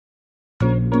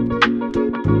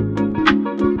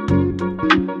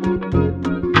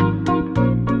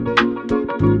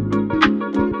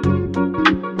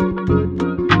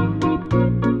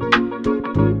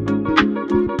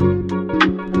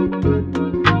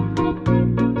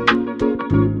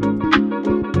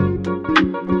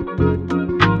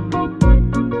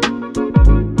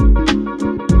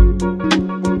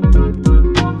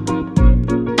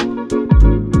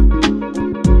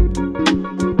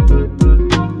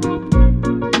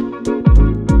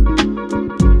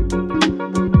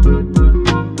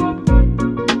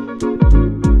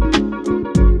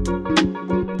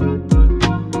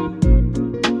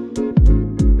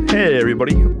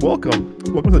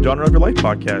the Genre of Your Life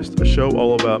podcast, a show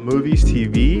all about movies,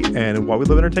 TV, and why we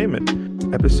love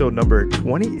entertainment. Episode number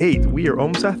 28. We are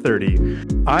almost at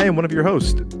 30. I am one of your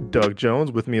hosts, Doug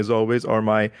Jones. With me, as always, are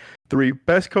my three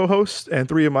best co-hosts and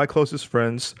three of my closest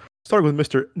friends. Starting with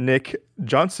Mr. Nick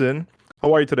Johnson.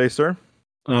 How are you today, sir?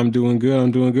 I'm doing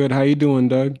good. How you doing,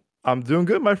 Doug? I'm doing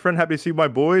good, my friend. Happy to see my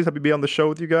boys. Happy to be on the show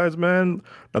with you guys, man.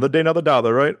 Another day, another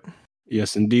dollar, right?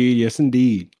 Yes,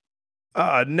 indeed.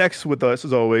 Next with us,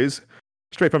 as always,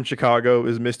 straight from Chicago,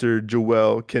 is Mr.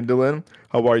 Joel Kindlin.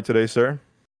 How are you today, sir?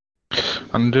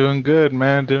 I'm doing good,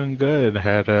 man. Doing good.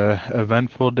 Had a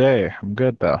eventful day. I'm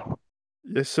good though.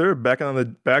 Yes, sir. Back on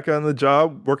the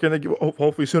job, working.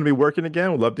 Hopefully, soon to be working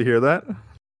again. Would love to hear that.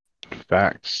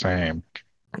 Facts, same.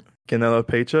 Getting another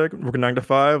paycheck, working 9 to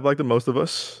 5, like the most of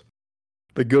us.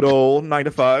 The good old 9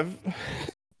 to 5.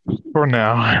 For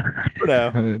now. For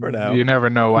now. You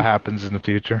never know what happens in the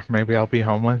future. Maybe I'll be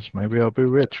homeless. Maybe I'll be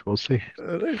rich. We'll see.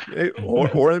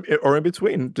 Or in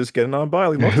between, just getting on by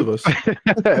like most of us.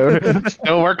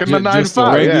 Still working the 9 to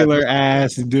 5. A regular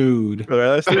ass dude. All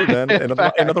right, that's it, man. Ain't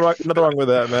nothing wrong with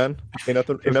that, man. Ain't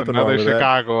nothing wrong with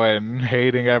Chicagoan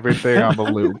hating everything on the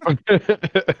loop.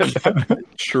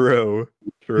 True.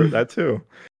 That too.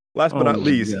 Last but not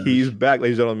least, he's back,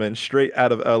 ladies and gentlemen, straight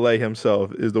out of LA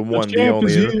himself, is the one, the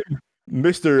only,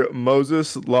 Mr.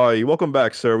 Moses Lai. Welcome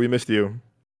back, sir. We missed you.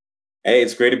 Hey,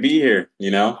 it's great to be here.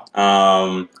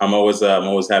 I'm always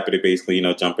happy to basically,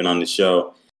 jump in on the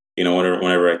show,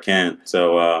 whenever I can.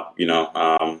 So,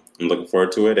 I'm looking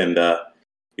forward to it, and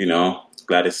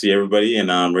glad to see everybody,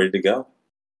 and I'm ready to go.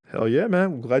 Hell yeah, man!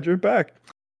 I'm glad you're back,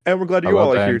 and we're glad you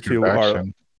all are here too.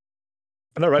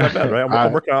 I know, right? Not bad, right?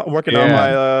 I'm working on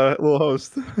my little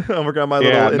host. I'm working on my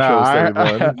little intro.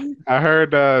 I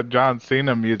heard John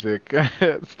Cena music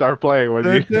start playing when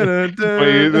you.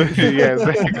 Yeah,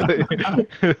 exactly.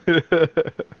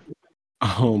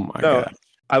 Oh my god!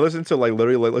 I listened to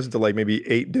maybe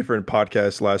 8 different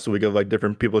podcasts last week of like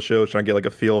different people's shows, trying to get like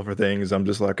a feel for things. I'm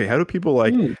just like, okay, how do people how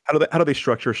do they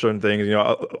structure certain things?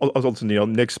 I was listening to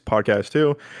Nick's podcast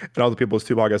too, and all the people's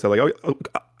 2 podcasts.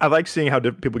 I like seeing how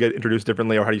people get introduced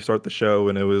differently, or how do you start the show.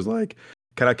 And it was like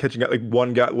kind of catching up. Like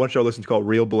one show I listened to called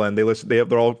Real Blend.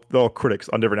 They're all critics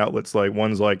on different outlets. Like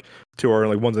one's like tour,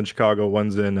 like one's in Chicago,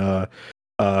 one's in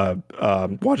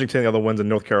Washington, the other one's in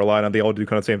North Carolina. They all do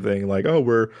kind of the same thing. Like, oh,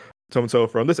 we're so-and-so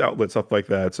from this outlet, stuff like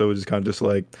that. So it was just kind of just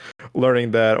like learning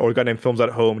that. Or a guy named Films at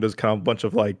Home does kind of a bunch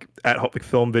of like at home like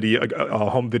film video,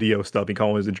 home video stuff. He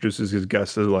always introduces his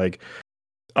guests as like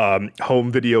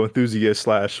home video enthusiasts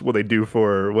 / what they do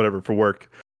for work.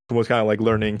 It was kind of like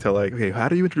learning to like, okay, how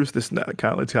do you introduce this? It's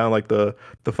kind of like the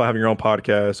having your own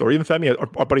podcast, or even Femi,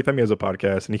 our buddy Femi has a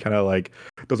podcast, and he kind of like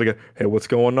does like hey, what's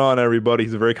going on, everybody?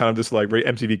 He's very kind of just like very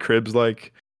MTV Cribs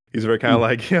like. He's very kind of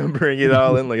like, bring it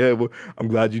all in. Like, hey, well, I'm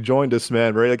glad you joined us,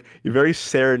 man. Very like your very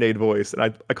serenade voice. And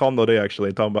I call him the other day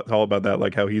actually, talk about that,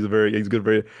 like how he's good,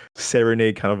 very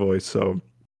serenade kind of voice. So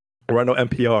we're on no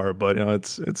NPR, but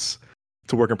it's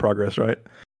a work in progress, right?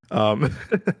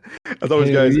 As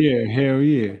always, guys. Hell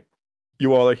yeah.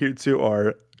 You all are here to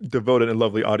our devoted and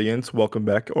lovely audience. Welcome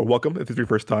back, or welcome if it's your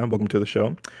first time. Welcome to the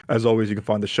show. As always, you can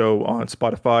find the show on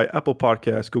Spotify, Apple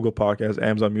Podcasts, Google Podcasts,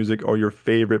 Amazon Music, or your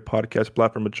favorite podcast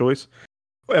platform of choice.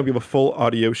 And we have a full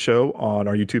audio show on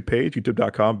our YouTube page,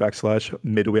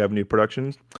 youtube.com/Midway Avenue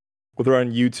Productions. Whether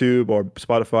on YouTube or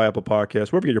Spotify, Apple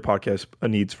Podcasts, wherever you get your podcast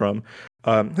needs from,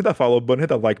 hit that follow button, hit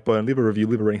that like button, leave a review,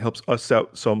 leave a rating. Helps us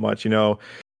out so much.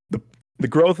 The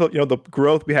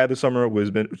growth we had this summer was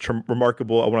been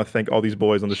remarkable. I want to thank all these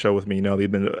boys on the show with me.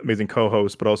 They've been amazing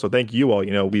co-hosts, but also thank you all.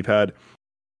 We've had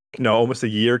almost a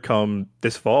year come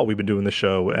this fall. We've been doing the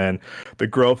show, and the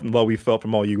growth and love we felt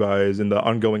from all you guys, and the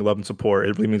ongoing love and support,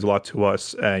 it really means a lot to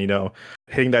us. And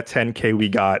hitting that 10K we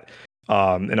got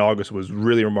in August was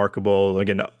really remarkable.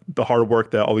 Again, the hard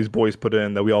work that all these boys put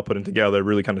in, that we all put in together,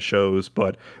 really kind of shows.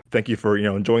 But thank you for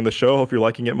enjoying the show. Hope you're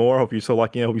liking it more. Hope you're still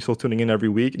liking it. Hope you're still tuning in every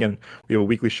week. Again, we have a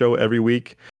weekly show every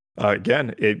week.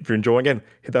 Again, if you're enjoying it,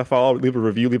 hit that follow, leave a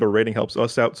review, leave a rating. Helps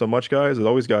us out so much, guys. As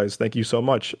always, guys, thank you so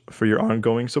much for your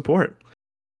ongoing support.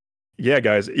 Yeah,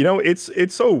 guys,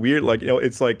 it's so weird. Like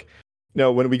it's like.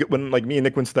 When like me and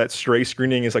Nick went to that Stray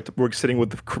screening, it's like we're sitting with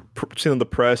the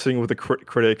press, sitting with the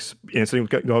critics, and sitting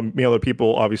with me and other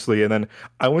people, obviously. And then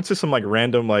I went to some like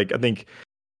random I think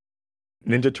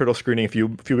Ninja Turtle screening a few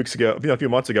weeks ago, a few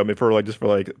months ago, for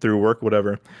through work,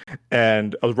 whatever.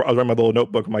 And I was writing my little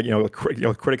notebook, my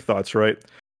critic thoughts, right?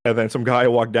 And then some guy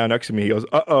walked down next to me. He goes,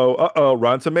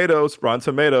 Rotten Tomatoes.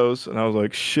 And I was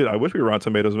like, shit, I wish we were Rotten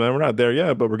Tomatoes, man. We're not there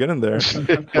yet, but we're getting there.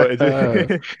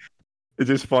 But it's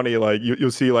just funny. Like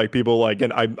you'll see like people like,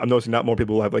 and I'm noticing not more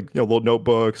people have like little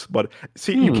notebooks, but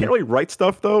see you can't really write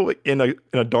stuff though like, in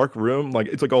a dark room. Like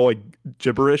it's like all like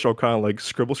gibberish, all kind of like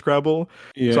scribble scrabble.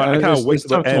 Yeah, So I kind of wait it's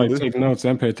till tough the to like end. take notes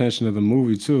and pay attention to the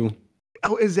movie too.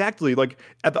 Oh, exactly. Like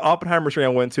at the Oppenheimer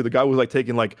screening I went to, the guy was like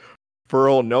taking like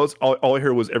furl notes. All I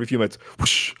heard was every few minutes,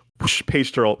 whoosh, whoosh,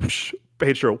 page turn, whoosh,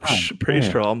 page turn, whoosh, page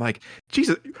turn. I'm like,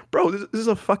 Jesus, bro, this is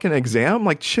a fucking exam.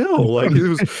 Like, chill. Like, it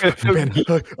was, man.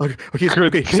 Okay,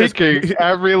 critiquing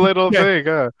every little thing.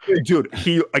 Dude,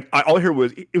 he like all I heard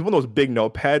was it was one of those big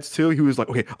notepads too. He was like,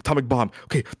 okay, atomic bomb.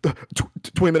 Okay, the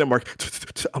 20-minute mark.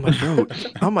 I'm like, bro.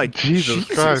 I'm like, Jesus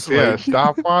Christ. like, Yeah,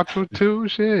 stopwatch with two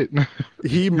shit.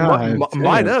 He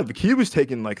might have. He was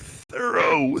taking like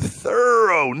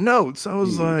thorough notes. I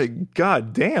was like,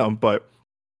 God damn. But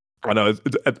I know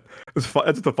it's fun.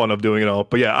 It's the fun of doing it all.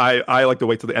 But yeah, I like to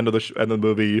wait till the end of end of the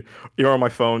movie. You're on my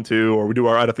phone too, or we do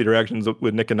our out of theater reactions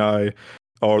with Nick and I,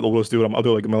 or we'll just do it. I'll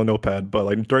do it like on my notepad. But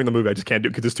like during the movie, I just can't do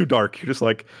it because it's too dark. You're just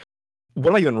like, what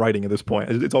am I even writing at this point?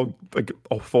 It's all like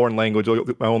a foreign language,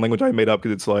 like my own language I made up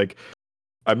because it's like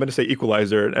I meant to say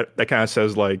Equalizer. And that kind of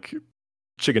says like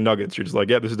chicken nuggets. You're just like,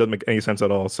 yeah, this doesn't make any sense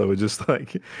at all. So it's just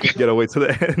like you gotta wait to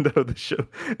the end of the show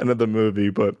and then the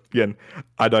movie. But again,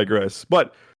 I digress.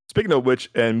 But speaking of which,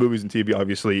 and movies and TV,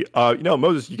 obviously,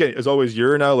 Moses, as always,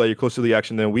 you're in LA, you're closer to the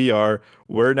action than we are.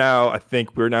 I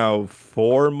think we're now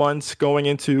 4 months going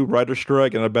into writer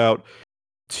strike and about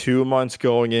 2 months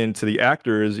going into the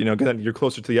actors. Again, you're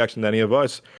closer to the action than any of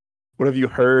us. What have you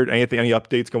heard? Anything? Any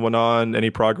updates going on? Any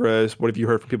progress? What have you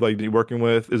heard from people that you've been working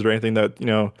with? Is there anything that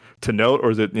to note,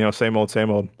 or is it same old, same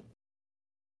old?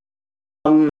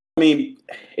 I mean,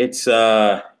 it's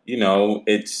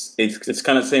it's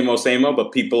kind of same old,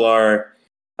 but people are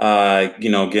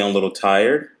getting a little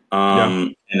tired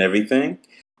and everything.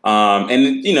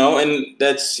 And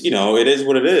that's it is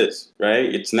what it is, right?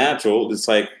 It's natural. It's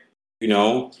like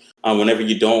whenever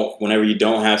you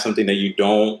don't have something that you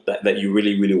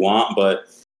really really want, but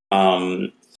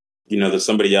that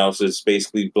somebody else is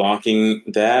basically blocking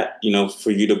that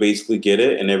for you to basically get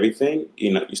it and everything,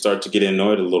 you start to get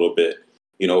annoyed a little bit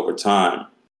over time.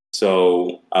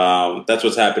 So that's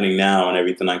what's happening now and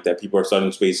everything like that. People are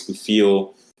starting to basically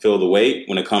feel the weight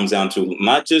when it comes down to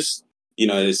not just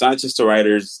it's not just the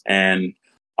writers and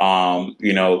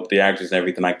the actors and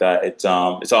everything like that. It's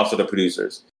also the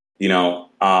producers. So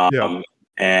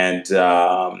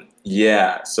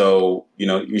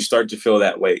you start to feel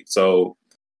that weight. So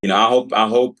I hope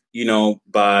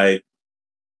by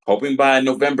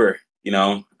November,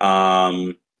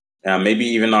 maybe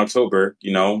even October,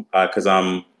 because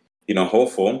I'm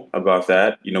hopeful about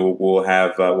that. We'll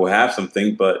have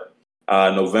something, but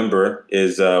November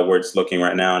is where it's looking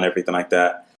right now and everything like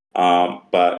that.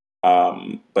 But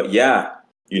yeah,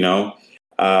 you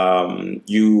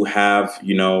have,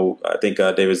 I think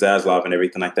David Zaslav and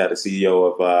everything like that, the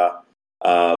CEO of,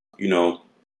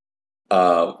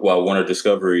 Warner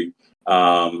Discovery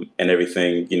and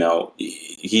everything.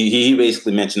 He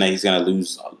basically mentioned that he's going to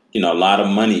lose, a lot of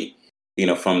money,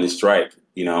 from the strike.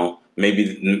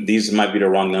 Maybe these might be the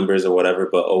wrong numbers or whatever,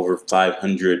 but over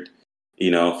 500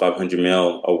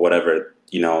 mil or whatever,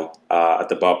 at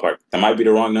the ballpark. That might be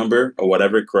the wrong number or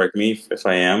whatever. Correct me if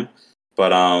I am.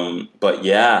 But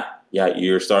yeah,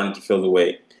 you're starting to feel the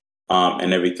weight,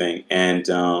 and everything. And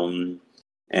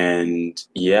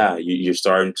yeah, you're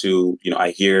starting to, I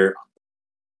hear,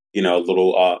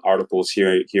 little articles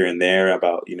here and there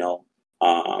about,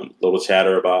 little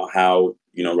chatter about how,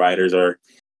 writers are,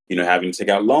 having to take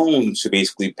out loans to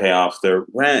basically pay off their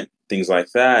rent, things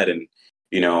like that. And,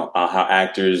 how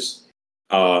actors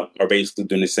are basically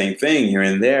doing the same thing here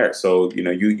and there. So,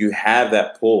 you have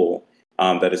that pull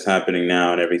that is happening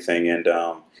now and everything. And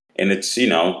it's,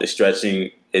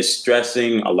 it's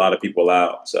stressing a lot of people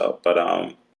out. So,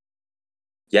 but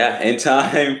yeah, in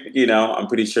time, I'm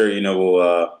pretty sure,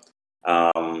 we'll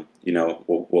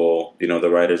the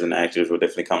writers and actors will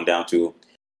definitely come down to,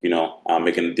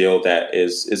 making a deal that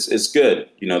is good,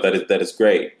 that is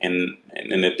great, and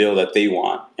a deal that they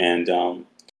want, and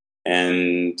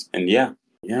yeah.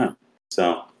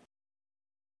 So,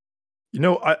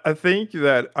 I think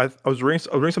that I was reading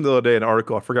something the other day, an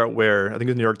article, I forgot where, I think it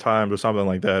was New York Times or something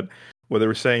like that, where they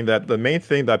were saying that the main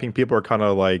thing that I think people are kind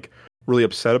of like really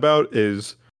upset about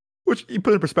is, which you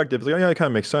put in perspective, it's like, oh, yeah, it kind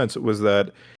of makes sense, was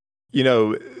that,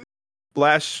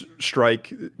 last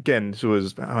strike, again, this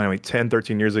was, I don't know, like 10,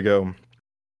 13 years ago.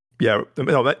 Yeah,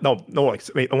 no, like, I want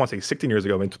to say 16 years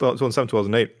ago, 2007,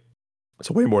 2008.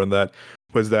 So way more than that.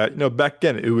 Was that, back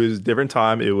then, it was a different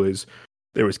time.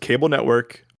 There was cable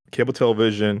network, cable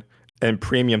television, and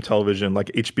premium television like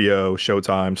HBO,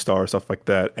 Showtime, Star, stuff like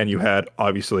that. And you had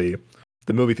obviously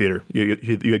the movie theater. You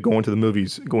had going to the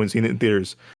movies, going and seeing it in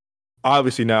theaters.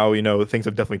 Obviously now, things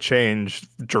have definitely changed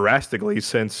drastically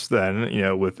since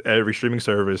then, with every streaming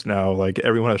service now, like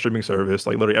everyone has a streaming service,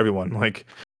 like literally everyone. Like,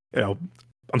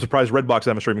 I'm surprised Redbox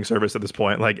has a streaming service at this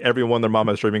point. Like everyone, their mom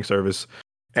has a streaming service.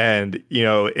 And,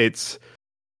 it's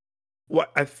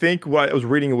what I was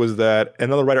reading was that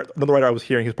another writer I was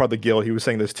hearing, he's part of the guild, he was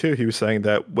saying this too. He was saying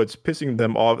that what's pissing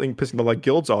them off, I think pissing the like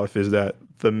guilds off is that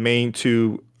the main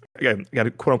two, again,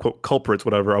 quote unquote culprits,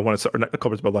 whatever I want to say, or not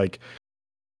culprits, but like,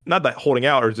 not that holding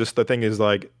out, or just the thing is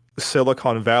like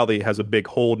Silicon Valley has a big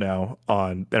hold now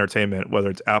on entertainment, whether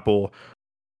it's Apple,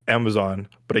 Amazon.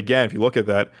 But again, if you look at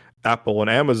that, Apple and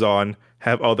Amazon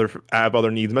have other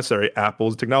needs necessary.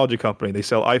 Apple's a technology company; they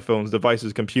sell iPhones,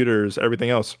 devices, computers, everything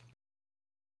else.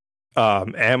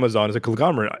 Amazon is a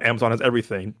conglomerate. Amazon has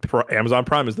everything. Amazon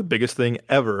Prime is the biggest thing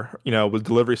ever, with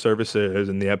delivery services,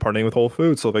 and they have partnering with Whole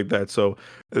Foods, stuff like that. So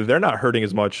they're not hurting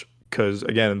as much because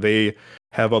again, they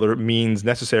have other means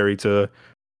necessary to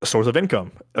a source of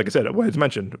income. Like I said, what it's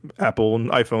mentioned, Apple and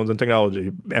iPhones and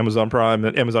technology, Amazon Prime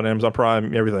and Amazon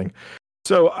Prime, everything.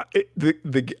 So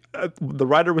the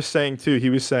writer was saying too. He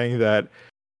was saying that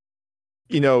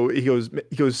he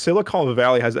goes Silicon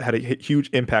Valley has had a huge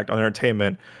impact on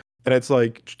entertainment, and it's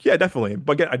like, yeah, definitely.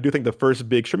 But again, I do think the first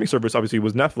big streaming service obviously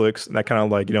was Netflix, and that kind of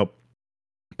like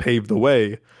paved the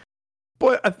way.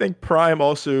 But I think Prime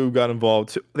also got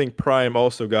involved. I think Prime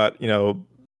also got,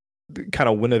 kind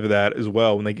of wind of that as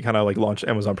well when they kind of like launched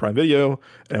Amazon Prime Video,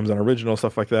 Amazon Original,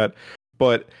 stuff like that.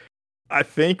 But I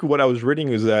think what I was reading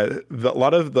is that a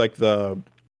lot of like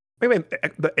maybe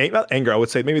not anger, I would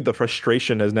say maybe the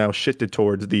frustration has now shifted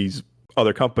towards these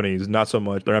other companies. Not so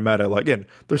much. They're mad at, like, again,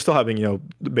 they're still having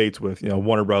debates with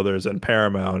Warner Brothers and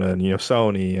Paramount and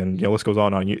Sony and list goes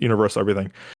on Universal,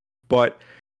 everything. But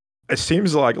it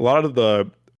seems like a lot of the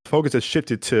focus has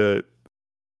shifted to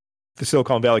the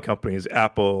Silicon Valley companies,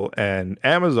 Apple and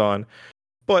Amazon.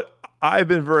 But I've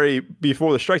been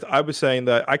before the strikes, I was saying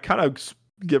that I kind of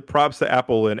give props to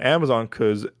Apple and Amazon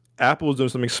because Apple is doing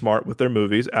something smart with their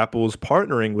movies. Apple is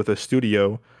partnering with a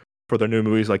studio for their new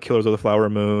movies like Killers of the Flower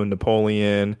Moon,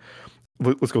 Napoleon,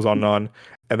 list goes on and on.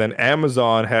 And then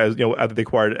Amazon has, after they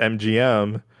acquired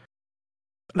MGM,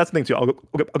 that's the thing too. I'll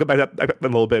get back to that in a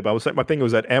little bit. But I was saying, my thing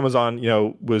was that Amazon,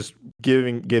 was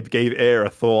gave Air a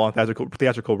full-on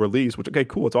theatrical release, which, okay,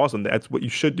 cool, it's awesome. That's what you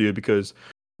should do because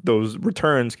those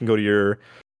returns can go to your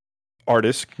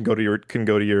artists, can go to your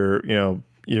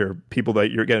your people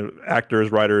that you're getting,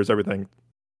 actors, writers, everything.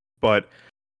 But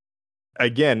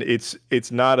again, it's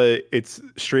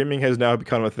streaming has now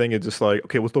become a thing. It's just like,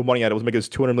 okay, we'll throw money at it. Let's make this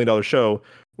 $200 million show.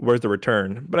 Where's the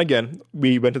return? But again,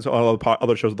 we went into all the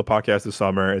other shows of the podcast this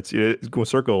summer. It's going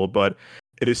circle, but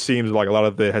it just seems like a lot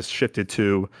of it has shifted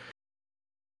to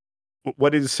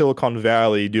what is Silicon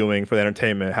Valley doing for the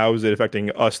entertainment? How is it affecting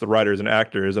us, the writers and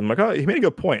actors? And I'm like, oh, he made a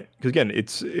good point because again,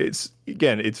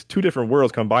 it's two different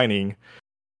worlds combining.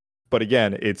 But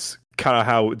again, it's kind of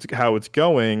how it's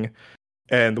going.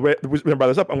 And the reason I brought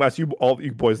this up, I'm going to ask all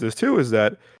you boys this too, is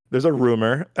that there's a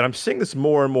rumor, and I'm seeing this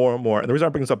more and more and more. And the reason I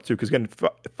bring this up too, because again,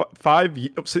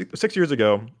 6 years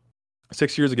ago,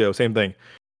 same thing.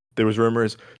 There was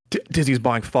rumors, Disney's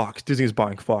buying Fox.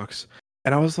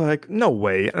 And I was like, no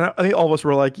way. And I think all of us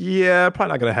were like, yeah,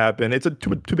 probably not going to happen. It's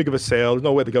too big of a sale. There's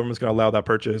no way the government's going to allow that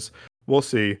purchase. We'll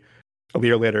see. A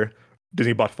year later,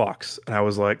 Disney bought Fox. And I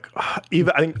was like,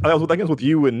 even I think I was with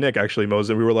you and Nick, actually,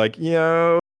 Moses, and we were like,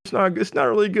 it's not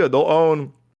really good. They'll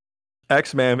own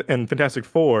X-Men and Fantastic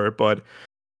Four, but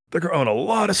they're going to own a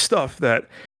lot of stuff that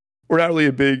we're not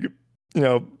really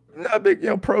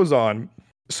pros on.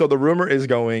 So the rumor is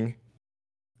going,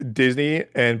 Disney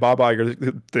and Bob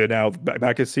Iger, they're now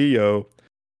back as CEO,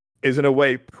 is in a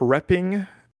way prepping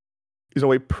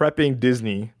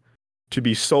Disney to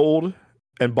be sold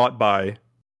and bought by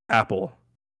Apple.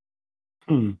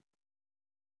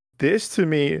 This to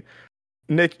me,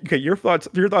 Nick, okay, your thoughts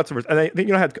first. And I think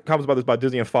I had comments about this about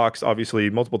Disney and Fox, obviously,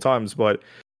 multiple times, but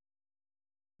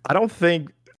I don't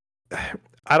think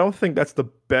that's the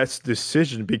best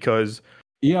decision because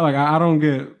I don't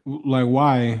get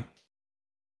why.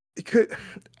 It could.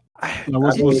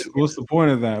 What's the point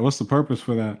of that? What's the purpose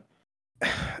for that?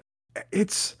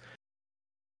 Because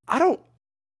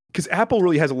Apple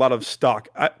really has a lot of stock.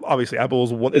 Obviously, Apple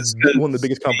is one of the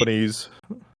biggest companies.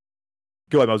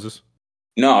 Go ahead, Moses.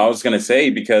 No, I was gonna say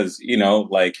because I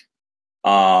don't.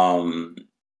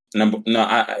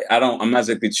 I'm not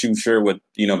exactly too sure what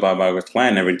Bob Iger's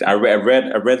plan and everything. I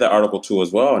read the article too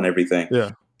as well and everything.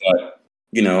 Yeah. But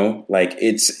like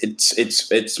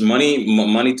it's money.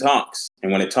 Money talks,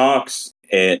 and when it talks,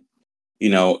 it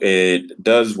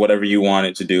does whatever you want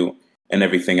it to do and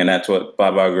everything. And that's what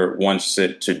Bob Iger wants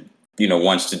it to,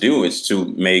 wants to do, is to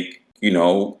make,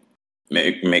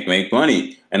 make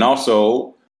money. And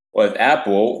also with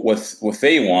Apple, what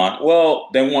they want, well,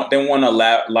 they want a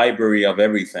library of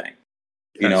everything,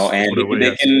 and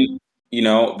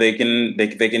they can,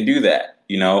 they can do that.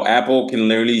 Apple can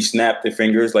literally snap their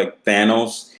fingers like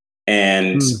Thanos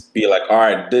and be like, all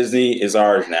right, Disney is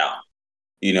ours now.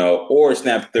 Or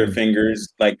snap their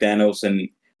fingers like Thanos and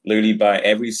literally buy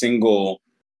every single,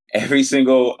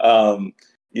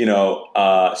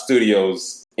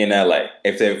 studios in LA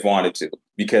if they wanted to,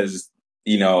 because,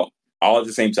 all at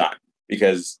the same time,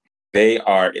 because they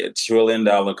are $1 trillion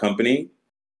company,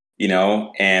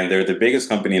 and they're the biggest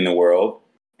company in the world,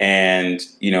 and,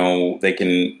 they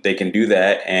can do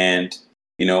that. And,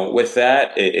 with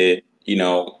that, they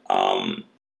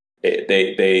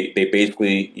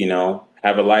basically,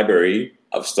 have a library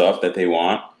of stuff that they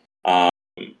want,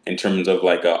 in terms of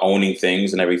like owning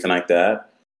things and everything like that.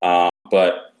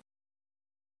 But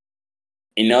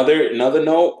another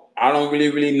note, I don't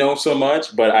really know so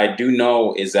much, but I do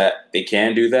know is that they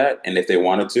can do that, and if they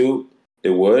wanted to, they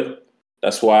would.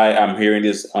 That's why I'm hearing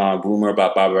this rumor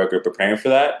about Bob Iger preparing for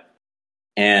that,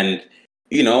 and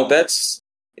that's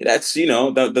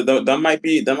that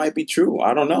might be true.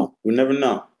 I don't know. We never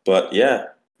know. But yeah,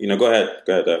 go ahead,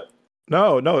 Doug.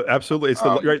 No, absolutely. It's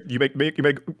right. You make.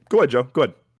 Go ahead, Joe. Go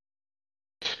ahead.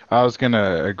 I was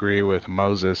gonna agree with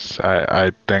Moses.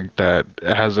 I think that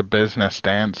as a business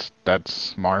stance, that's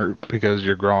smart because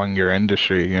you're growing your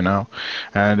industry, and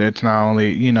it's not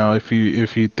only, if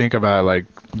you think about it, like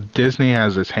Disney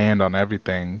has its hand on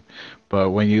everything, but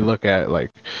when you look at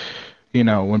like,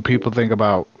 when people think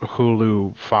about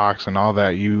Hulu, Fox, and all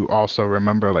that, you also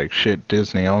remember like shit,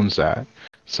 Disney owns that.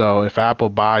 So if Apple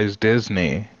buys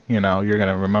Disney, you're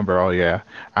gonna remember, oh yeah,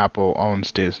 Apple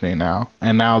owns Disney now,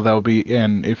 and now they'll be.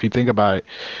 And if you think about it,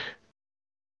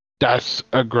 that's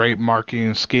a great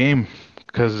marketing scheme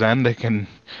because then they can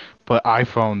put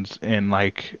iPhones in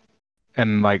like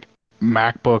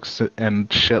MacBooks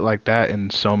and shit like that in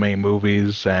so many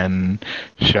movies and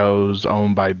shows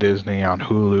owned by Disney on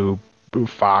Hulu,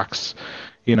 Fox.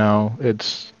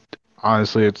 It's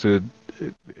honestly, it's a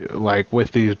like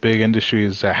with these big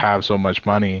industries that have so much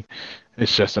money,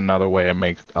 it's just another way to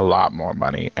make a lot more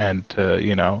money and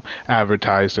to,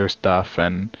 advertise their stuff.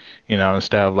 And,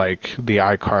 instead of like the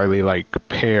iCarly like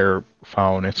Pear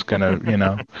phone, it's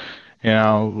gonna,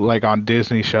 like on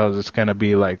Disney shows, it's gonna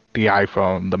be like the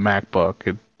iPhone, the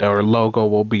MacBook. Their logo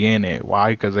will be in it.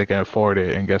 Why? Because they can afford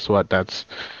it. And guess what? It's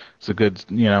a good,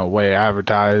 way to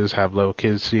advertise, have little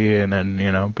kids see it, and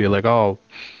then, be like, oh,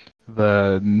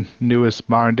 the newest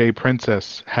modern day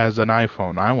princess has an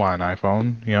iPhone. I want an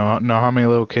iPhone. Know how many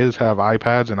little kids have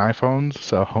iPads and iPhones?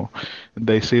 So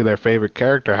they see their favorite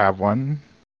character have one.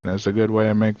 That's a good way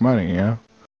to make money,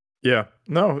 Yeah.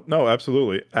 No,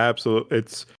 absolutely. Absolutely.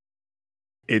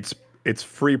 It's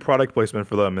free product placement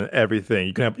for them and everything.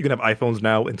 You can have iPhones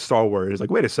now in Star Wars.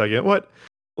 Like, wait a second, what?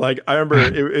 Like, I remember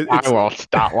I will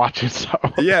stop watching Star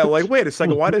Wars. Yeah, like, wait a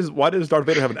second, why does Darth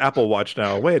Vader have an Apple Watch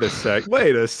now? Wait a second.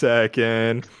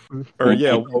 Or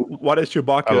yeah, why does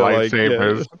Chewbacca a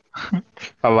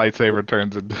lightsaber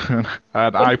turns into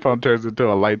an iPhone turns into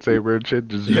a lightsaber and shit?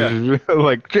 Just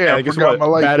like, yeah, I forgot my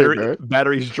lightsaber.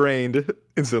 Battery's drained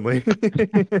instantly.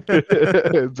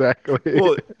 Exactly.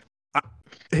 Well,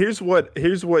 here's what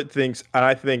things, and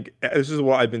I think this is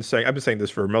what I've been saying. I've been saying this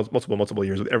for multiple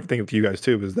years with everything with you guys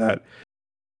too. Is that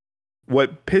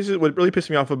what really pissed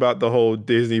me off about the whole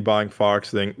Disney buying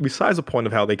Fox thing? Besides the point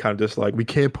of how they kind of just like, we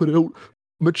can't put out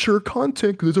mature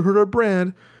content because it'll hurt our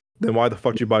brand. Then why the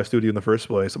fuck did you buy a studio in the first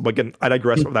place? But again, I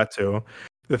digress from that too.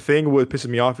 The thing what pisses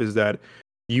me off is that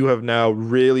you have now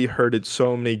really herded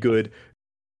so many good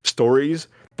stories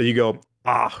that you go,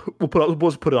 we'll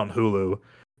just put it on Hulu.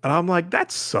 And I'm like,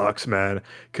 that sucks, man.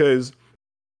 Because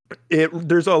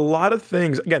there's a lot of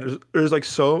things. Again, there's like,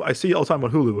 so I see all the time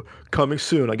on Hulu, coming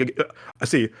soon. Like, I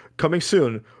see coming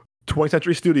soon, 20th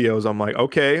Century Studios. I'm like,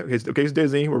 okay, it's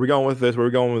Disney. Where are we going with this?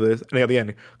 And at the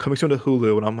end, coming soon to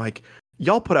Hulu. And I'm like,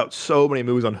 y'all put out so many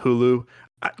movies on Hulu.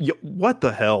 What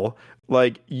the hell?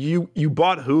 Like, you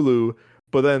bought Hulu,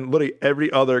 but then literally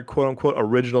every other quote unquote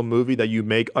original movie that you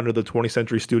make under the 20th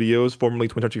Century Studios, formerly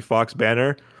 20th Century Fox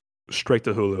banner, straight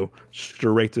to Hulu.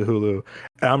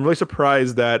 And I'm really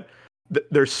surprised that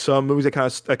there's some movies that kind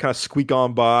of squeak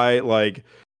on by, like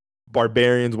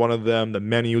Barbarian's one of them, The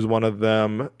Menu's one of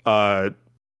them. Taika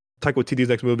Waititi's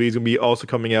next movie is gonna be also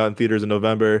coming out in theaters in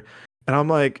November. And I'm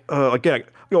like, again,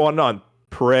 go on and on.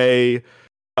 Prey.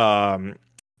 I'm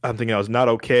thinking I was not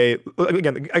okay.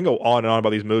 Again, I can go on and on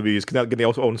about these movies because they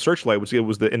also own Searchlight, which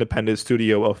was the independent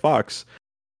studio of Fox.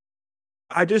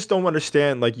 I just don't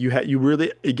understand. Like you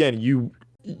really again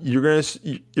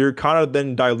you're kind of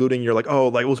then diluting. You're like, oh,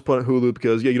 like let's put on Hulu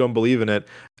because you don't believe in it,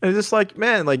 and it's just like,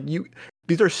 man, like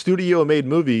these are studio made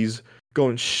movies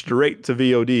going straight to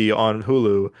VOD on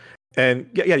Hulu. And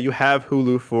yeah, you have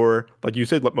Hulu for, like you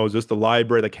said, Moses, the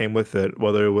library that came with it,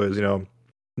 whether it was,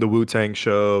 the Wu-Tang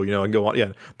show, and go on,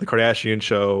 yeah, the Kardashian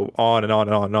show, on and on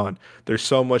and on and on. There's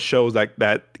so much shows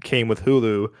that came with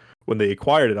Hulu when they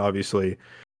acquired it, obviously.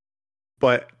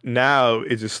 But now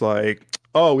it's just like,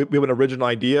 oh, we have an original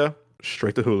idea,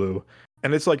 straight to Hulu.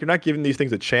 And it's like, you're not giving these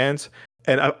things a chance.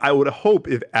 And I would hope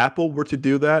if Apple were to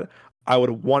do that, I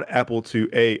would want Apple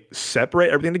to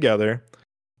separate everything together.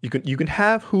 You can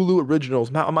have Hulu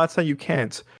originals. I'm not saying you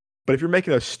can't, but if you're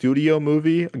making a studio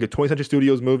movie, like a 20th Century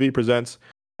Studios movie presents,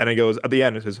 and it goes at the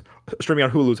end, it says streaming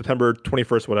on Hulu September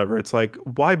 21st, whatever. It's like,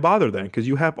 why bother then? Because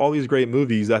you have all these great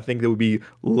movies that I think that would be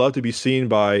love to be seen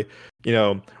by,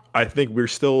 I think we're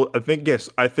still kind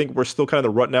of the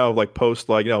rut now of like post,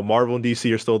 like, Marvel and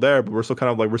DC are still there, but we're still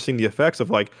kind of like, we're seeing the effects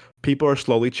of like people are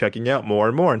slowly checking out more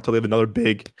and more until they have another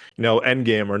big,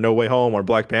 Endgame or No Way Home or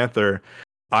Black Panther.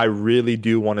 I really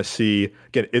do want to see,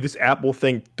 again, if this Apple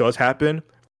thing does happen,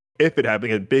 if it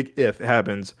happens, a big if it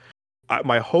happens,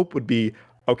 my hope would be,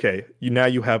 okay,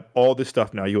 you have all this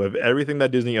stuff now. You have everything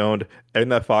that Disney owned,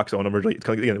 everything that Fox owned originally. It's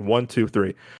kind of, again, 1, 2,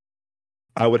 3.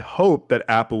 I would hope that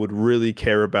Apple would really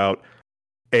care about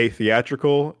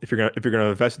theatrical. If you're gonna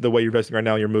invest the way you're investing right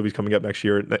now in your movies coming up next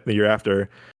year, the year after,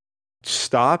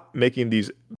 stop making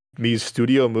these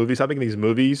studio movies. Stop making these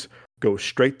movies go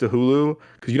straight to Hulu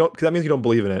because that means you don't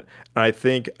believe in it. And I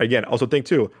think, again, also think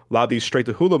too, a lot of these straight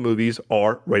to Hulu movies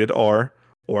are rated R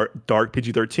or dark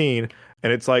PG-13,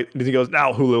 and it's like Disney goes,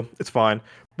 now Hulu, it's fine.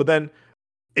 But then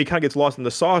it kind of gets lost in the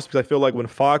sauce because I feel like when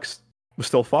Fox was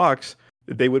still Fox,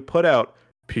 they would put out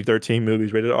PG-13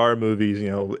 movies, rated R movies.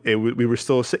 We were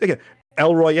still, again,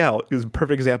 El Royale is a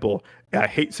perfect example. I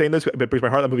hate saying this, but it breaks my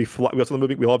heart. That movie flopped. We saw the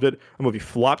movie, we loved it. The movie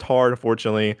flopped hard,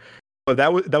 unfortunately. But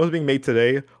that was being made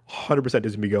today. 100%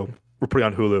 Disney go, we're putting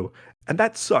on Hulu, and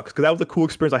that sucks because that was a cool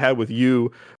experience I had with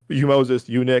you Moses,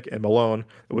 you Nick, and Malone.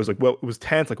 It was like, well, it was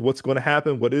tense. Like, what's going to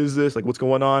happen? What is this? Like, what's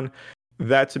going on?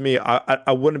 That to me,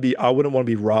 I wouldn't want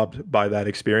to be robbed by that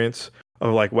experience.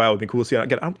 Of like, wow, it'd be cool to see it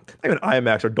again. I'm not even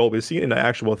IMAX or Dolby, see it in an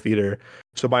actual theater.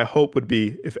 So my hope would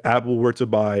be if Apple were to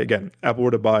buy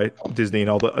Disney and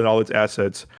all its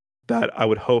assets, that I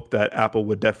would hope that Apple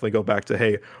would definitely go back to,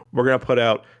 hey, we're gonna put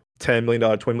out $10 million,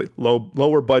 $20 million,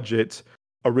 lower budget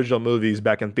original movies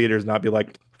back in theaters, not be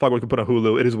like, fuck, we can put on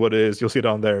Hulu. It is what it is. You'll see it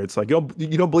on there. It's like, you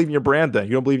don't believe in your brand then.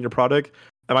 You don't believe in your product.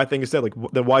 And my thing is that, like,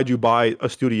 then why'd you buy a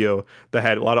studio that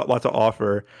had lots to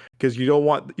offer? Because you don't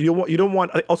want.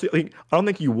 Also, I don't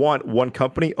think you want one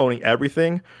company owning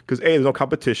everything. Because A, there's no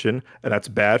competition, and that's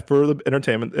bad for the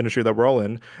entertainment industry that we're all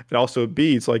in. And also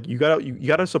B, it's like you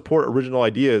gotta support original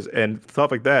ideas and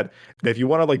stuff like that. And if you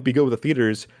want to like be good with the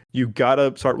theaters, you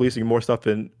gotta start releasing more stuff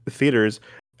in the theaters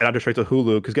and not just straight to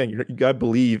Hulu. Because again, you gotta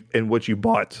believe in what you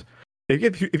bought.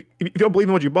 If you don't believe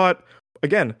in what you bought,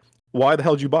 again, why the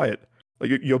hell did you buy it? Like,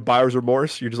 you have buyer's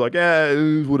remorse. You're just like, it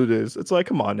is what it is. It's like,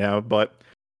 come on now. But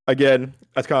again,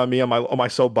 that's kind of me on my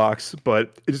soapbox.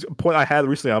 But it's a point I had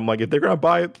recently. I'm like, if they're gonna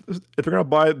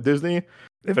buy Disney,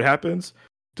 if it happens,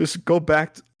 just go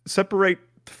back, separate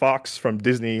Fox from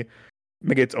Disney,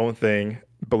 make it its own thing.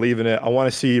 Believe in it. I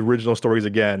want to see original stories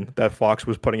again that Fox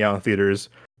was putting out in theaters,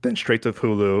 then straight to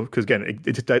Hulu. Because again,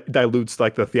 it just dilutes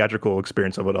like the theatrical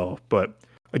experience of it all. But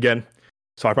again,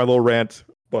 sorry for my little rant,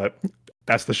 but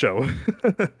that's the show.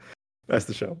 That's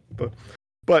the show.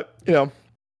 But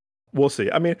we'll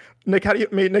see. I mean, Nick,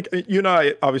 Nick, you and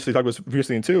I obviously talked about this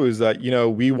previously too, is that,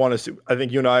 we want to see, I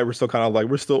think you and I were still kind of like,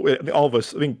 all of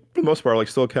us, I think for the most part, like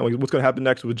still kind of like, what's going to happen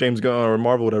next with James Gunn or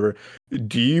Marvel, whatever.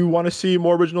 Do you want to see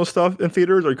more original stuff in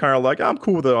theaters, or are you kind of like, I'm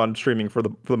cool with it on streaming for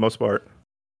the most part?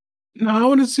 No, I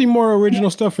want to see more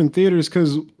original stuff in theaters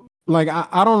because, like,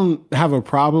 I don't have a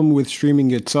problem with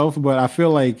streaming itself, but I feel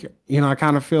like, I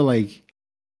kind of feel like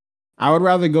I would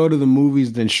rather go to the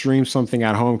movies than stream something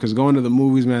at home, because going to the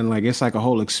movies, man, like, it's like a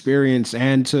whole experience,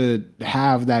 and to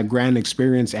have that grand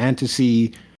experience and to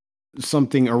see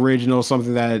something original,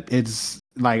 something that it's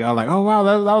like, oh wow,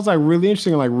 that was like really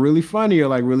interesting, or like really funny, or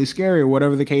like really scary, or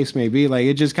whatever the case may be. Like,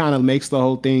 it just kind of makes the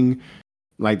whole thing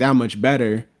like that much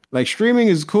better. Like, streaming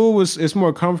is cool, it's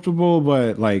more comfortable,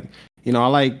 but like, I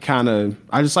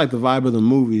just like the vibe of the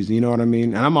movies, you know what I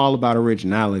mean? And I'm all about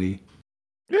originality.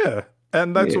 Yeah.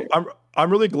 And that's I'm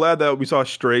really glad that we saw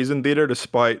Strays in theater,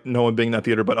 despite no one being in that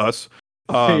theater but us.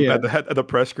 Yeah. At the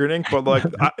press screening, but like,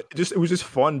 it was just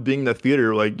fun being in the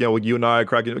theater. Like, you know, like you and I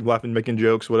cracking, laughing, making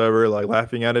jokes, whatever, like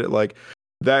laughing at it. Like,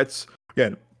 that's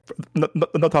again,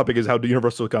 the topic is how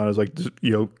Universal kind of is like,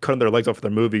 you know, cutting their legs off their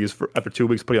movies for after 2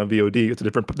 weeks putting on VOD. It's a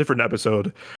different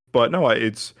episode, but no,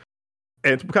 it's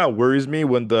and it kind of worries me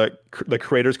when the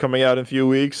creator's coming out in a few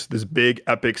weeks. This big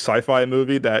epic sci-fi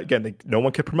movie that again no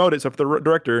one can promote it except for the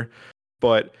director,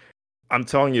 but I'm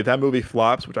telling you, if that movie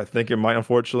flops, which I think it might,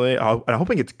 unfortunately, I'm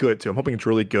hoping it's good too. I'm hoping it's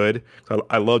really good.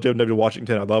 I love J.W.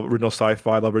 Washington. I love original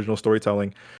sci-fi. I love original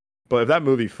storytelling. But if that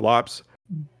movie flops,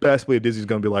 best believe Disney's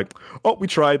going to be like, "Oh, we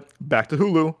tried. Back to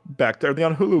Hulu. Back to everything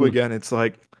on Hulu again." It's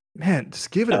like, man,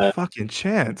 just give it a fucking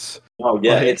chance. Oh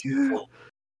yeah,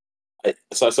 Like, it's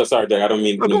so sorry, Doug. I don't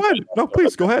mean. no, go ahead. No,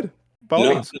 please go ahead. By all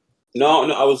No, means. no.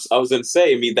 I was gonna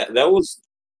say. I mean that was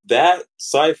that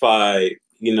sci-fi.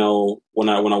 You know, when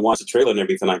I watched the trailer and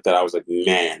everything like that, I was like,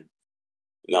 man,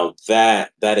 that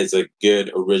is a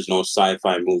good original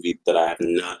sci-fi movie that I have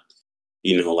not,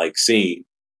 like seen,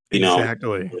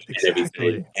 Exactly. and everything.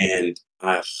 Exactly. And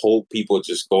I hope people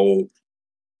just go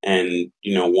and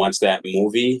watch that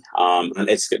movie. And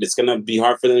it's gonna be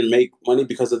hard for them to make money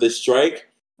because of this strike.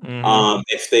 Mm-hmm.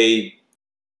 If they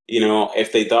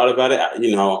if they thought about it,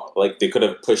 like they could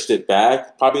have pushed it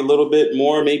back probably a little bit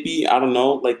more, maybe. I don't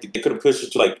know. Like they could have pushed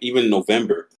it to like even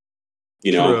November,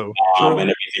 True. True. and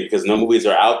everything because no movies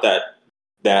are out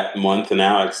that month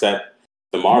now except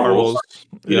the Marvels, Marvels.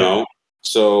 you Yep. know.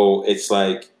 So it's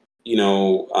like, and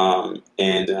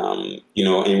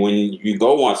when you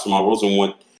go watch the Marvels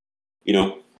and you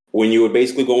know, when you would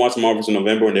basically go watch the Marvels in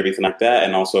November and everything like that,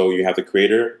 and also you have the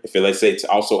creator, if let's say it's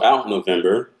also out in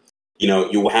November,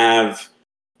 you will have,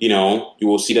 you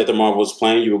will see that the Marvel is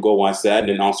playing. You will go watch that, and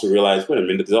then also realize, wait a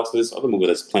minute, there's also this other movie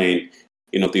that's playing,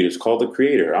 theaters called The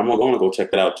Creator. I'm going to go check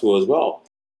that out too as well.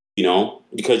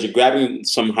 Because you're grabbing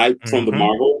some hype from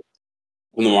Mm-hmm.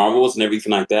 from the Marvels and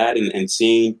everything like that, and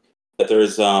seeing that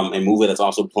there's a movie that's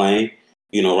also playing,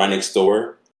 right next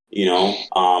door.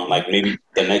 Like maybe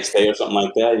the next day or something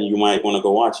like that, and you might want to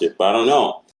go watch it. But I don't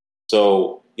know.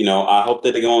 So, I hope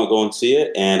that they're going to go and see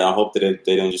it, and I hope that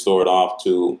they don't just throw it off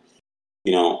to,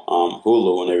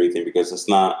 Hulu and everything because it's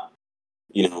not,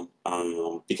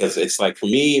 because it's like for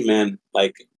me, man,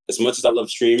 like as much as I love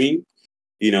streaming,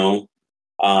 you know,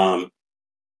 um,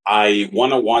 I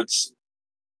want to watch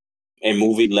a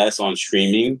movie less on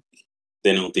streaming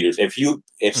than on theaters. If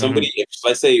Mm-hmm. somebody, if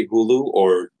let's say Hulu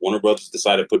or Warner Brothers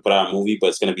decide to put out a movie, but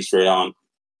it's going to be straight on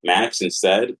Max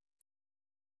instead,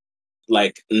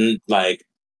 like if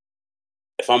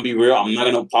I'm be real, I'm not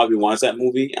gonna probably watch that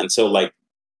movie until like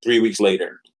 3 weeks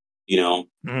later, or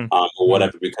Mm-hmm.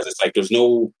 whatever, because it's like I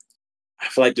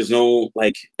feel like there's no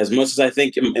like as much as I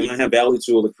think it might have value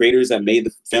to the creators that made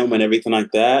the film and everything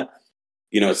like that.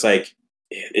 It's like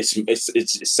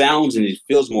it sounds and it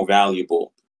feels more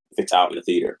valuable if it's out in the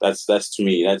theater. That's to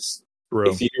me. That's the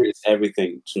True. theater is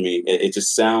everything to me. It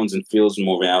just sounds and feels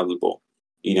more valuable,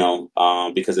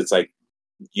 because it's like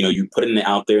you put it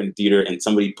out there in the theater and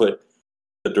somebody put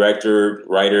the director,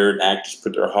 writer, actors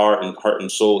put their heart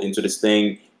and soul into this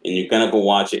thing, and you're gonna go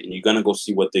watch it and you're gonna go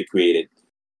see what they created.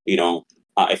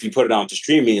 If you put it out to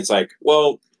streaming, it's like,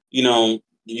 well, you're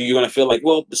gonna feel like,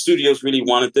 well, the studios really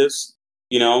wanted this,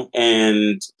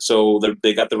 and so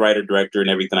they got the writer, director, and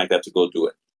everything like that to go do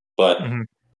it. But Mm-hmm.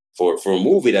 for a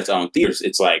movie that's out in theaters,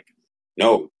 it's like,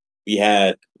 no, we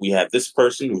had this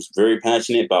person who's very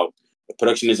passionate about the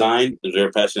production design, who's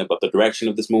very passionate about the direction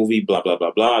of this movie, blah blah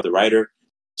blah blah, the writer,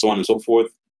 so on and so forth.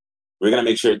 We're gonna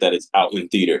make sure that it's out in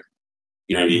theater.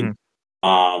 You know what I Mm-hmm. mean?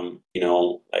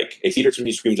 Like a theater to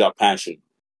me screams out passion.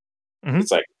 Mm-hmm.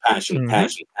 It's like passion, Mm-hmm.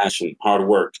 passion, passion, hard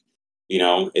work.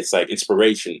 It's like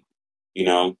inspiration.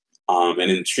 And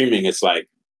in streaming, it's like,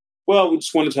 well, we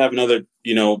just wanted to have another,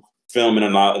 film in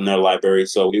our library,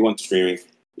 so we went to streaming.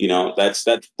 That's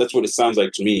what it sounds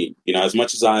like to me. As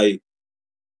much as I,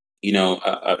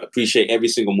 appreciate every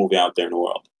single movie out there in the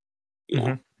world. You Mm-hmm.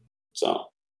 know, so.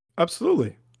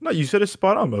 Absolutely. No, you said it's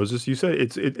spot on, Moses. You said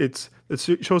it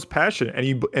shows passion,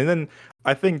 and then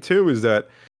I think too is that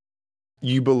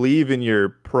you believe in your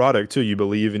product too. You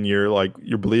believe in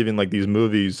you believe in like these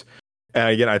movies, and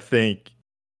again, I think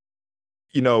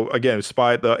again,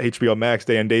 despite the HBO Max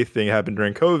day and day thing happened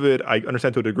during COVID, I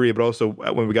understand to a degree, but also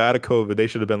when we got out of COVID, they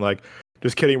should have been like,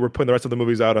 just kidding, we're putting the rest of the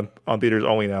movies out on theaters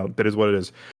only now. That is what it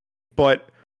is. But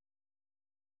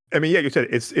I mean, yeah, you said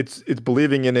it's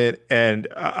believing in it, and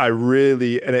I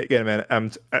really, and again, man,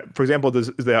 for example, this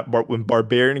is that when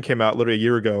Barbarian came out literally a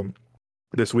year ago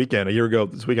this weekend,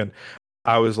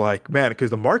 I was like, man,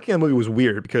 because the marketing of the movie was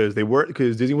weird because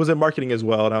Disney wasn't marketing as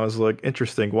well, and I was like,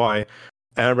 interesting, why?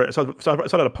 And I saw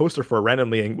that a poster for it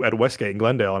randomly at Westgate in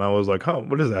Glendale, and I was like, oh,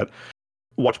 what is that?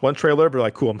 Watch one trailer, but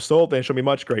like, cool, I'm sold. They didn't show me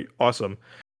much. Great, awesome.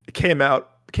 It came out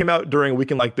during a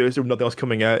weekend like this. There was nothing else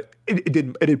coming out. It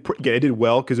did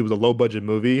well because it was a low budget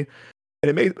movie,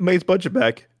 and it made its budget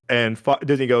back. And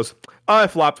Disney goes, oh, it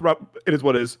flopped. It is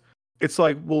what it is. It's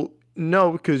like, well,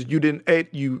 no, because you didn't.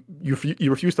 You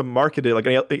refused to market it like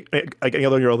any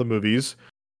other of your other movies.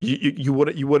 You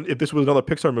wouldn't if this was another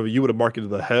Pixar movie, you would have marketed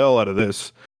the hell out of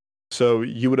this. So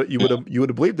you would have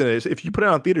believed in it. If you put it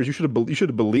on theaters, you should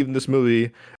have believed in this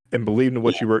movie and believed in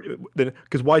what you were. Then,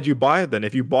 because why'd you buy it then?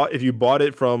 If you bought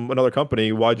it from another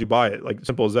company, why'd you buy it? Like,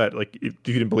 simple as that. Like, if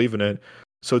you didn't believe in it.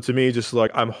 So to me, just like,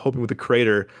 I'm hoping with the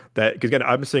creator that, because again,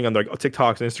 I've been seeing on like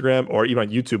TikToks and Instagram or even on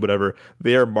YouTube, whatever,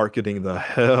 they are marketing the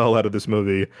hell out of this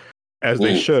movie, as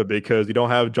they should, because you don't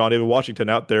have John David Washington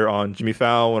out there on Jimmy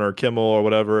Fallon or Kimmel or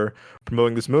whatever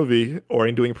promoting this movie or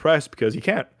in doing press, because he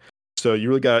can't. So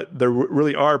they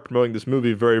really are promoting this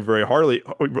movie very, very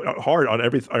hard on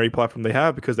every platform they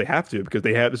have, because they have to, because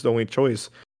they have, this is the only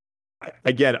choice.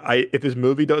 Again, if this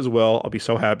movie does well, I'll be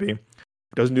so happy. If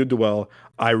it doesn't do well,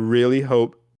 I really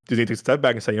hope Disney takes a step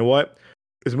back and say, you know what,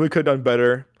 this movie could have done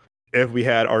better if we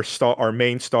had our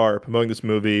main star promoting this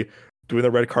movie, doing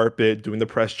the red carpet, doing the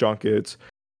press junkets,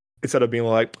 instead of being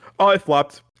like, oh, it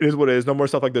flopped. It is what it is. No more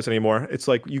stuff like this anymore. It's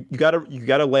like, you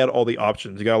gotta lay out all the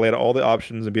options. You gotta lay out all the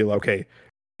options and be like, okay,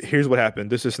 here's what happened.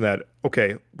 This and that.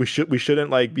 Okay, we shouldn't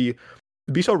like be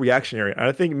so reactionary. And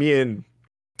I think me and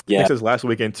Nick says last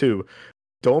weekend too.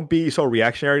 Don't be so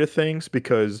reactionary to things,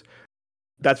 because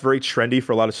that's very trendy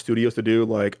for a lot of studios to do.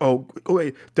 Like, oh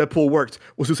wait, Deadpool worked.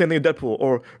 Let's do the same thing with Deadpool.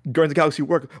 Or Guardians of the Galaxy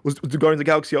worked. Let's do Guardians of the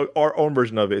Galaxy, our own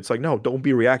version of it. It's like, no, don't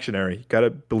be reactionary. You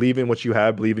gotta believe in what you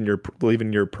have, believe in your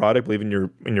product, believe in your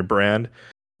brand,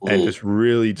 and just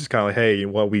really just kind of like, hey,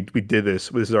 well, we did this.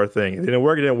 This is our thing. It didn't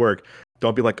work. It didn't work.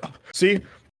 Don't be like, oh, see,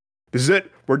 this is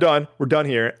it. We're done. We're done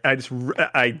here. And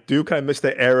I do kind of miss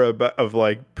the era of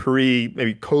like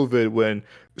maybe COVID, when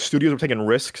studios were taking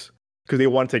risks, because they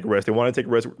want to take risks. They want to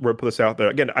take risks. We're put this out there.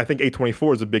 Again, I think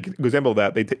A24 is a big example of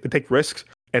that. They take risks,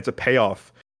 and it's a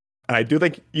payoff. And I do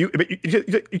think you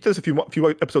said this a few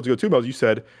episodes ago too, Mel. You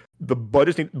said the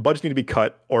budgets need to be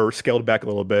cut or scaled back a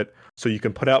little bit, so you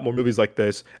can put out more movies like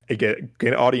this and get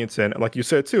an audience in. And like you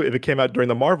said too, if it came out during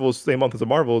the Marvels, same month as the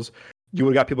Marvels, you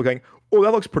would have got people going, oh,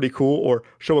 that looks pretty cool, or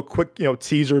show a quick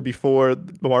teaser before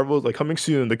the Marvels, like coming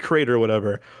soon, the creator or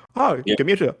whatever. Oh, give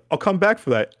me I'll come back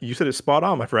for that. You said it's spot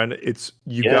on, my friend. It's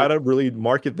you gotta really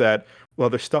market that with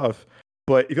other stuff.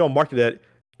 But if you don't market that,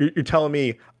 you're telling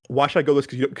me, why should I go this?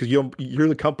 Because you're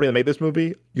the company that made this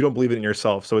movie. You don't believe it in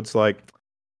yourself. So it's like,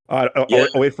 I'll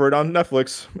wait for it on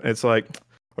Netflix. And it's like,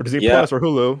 or Disney Plus or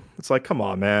Hulu. It's like, come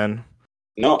on, man.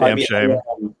 No, damn shame.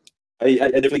 I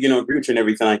definitely agree with you and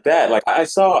everything like that. Like, I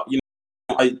saw,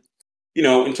 in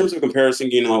terms of comparison,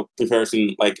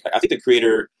 like, I think the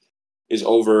creator is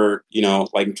over,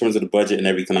 like, in terms of the budget and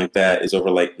everything like that, is over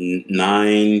like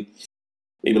maybe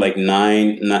like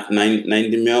 90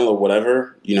 mil or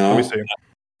whatever. Let me see.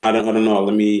 I don't know.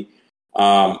 Let me,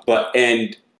 but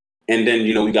and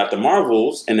then we got the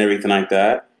Marvels and everything like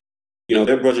that.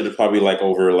 Their budget is probably like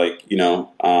over like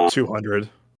 200,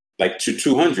 like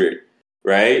 200,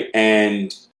 right?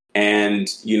 And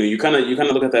you kind of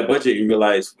look at that budget and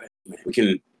realize, man, we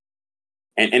can,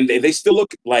 and they still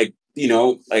look like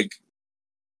like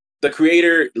the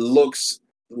creator looks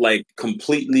like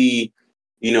completely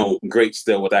great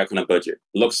still with that kind of budget.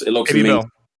 It looks 80 amazing. mil.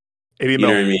 80 mil. You know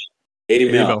what I mean?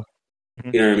 80 mil. Mm-hmm.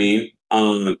 You know what I mean?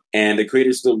 And the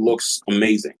creator still looks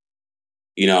amazing.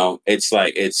 It's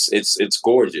like it's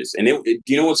gorgeous. And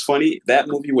you know what's funny? That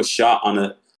movie was shot on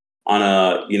a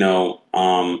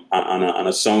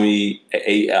Sony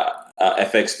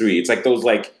FX3. It's like those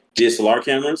like DSLR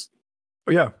cameras.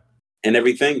 Oh yeah. And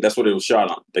everything. That's what it was shot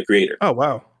on. The creator. Oh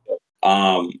wow.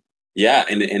 Yeah,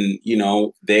 and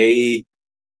they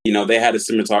had a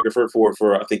cinematographer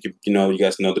for I think you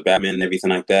guys know the Batman and everything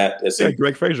like that.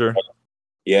 Greg Fraser.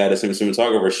 Yeah, the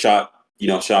cinematographer shot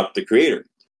the creator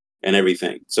and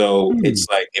everything. So it's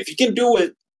like, if you can do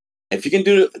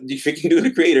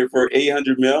the creator for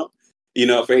 800 mil,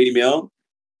 for 80 mil,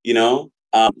 you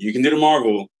can do the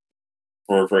Marvel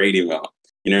for 80 mil.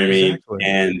 You know what I mean?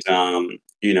 And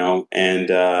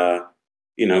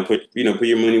put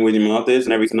your money where your mouth is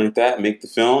and everything like that. Make the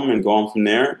film and go on from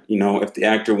there. If the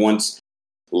actor wants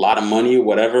a lot of money or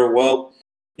whatever, well,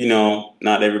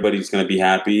 not everybody's going to be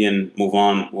happy, and move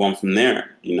on from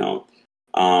there.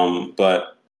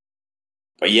 But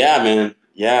yeah, man,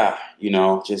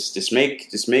 just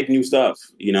make new stuff.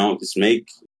 Just make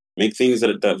things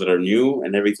that are new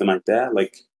and everything like that.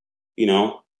 Like, you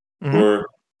know, Mhm. we're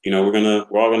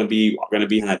all gonna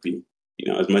be happy.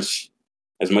 As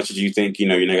much as you think, you're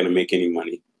not gonna make any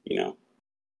money.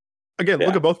 Again, Yeah.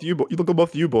 look at both of you. You look at both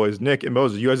of you boys, Nick and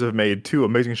Moses. You guys have made two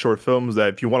amazing short films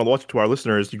that, if you want to watch it to our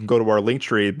listeners, you can go to our link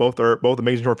tree. Both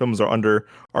amazing short films are under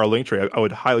our link tree. I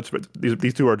would highly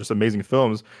these two are just amazing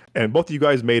films, and both of you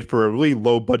guys made for really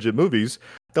low budget movies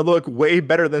that look way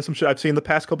better than some shit I've seen the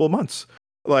past couple of months.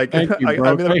 Like Thank you, I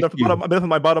bro. mean, Thank that from you.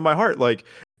 my bottom of my heart. Like,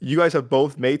 you guys have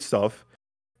both made stuff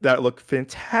that look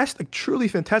fantastic, truly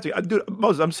fantastic. Dude,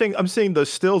 Moses, I'm seeing the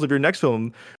stills of your next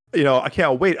film. I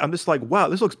can't wait. I'm just like, wow,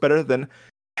 this looks better than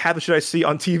half the shit I see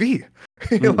on TV.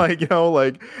 I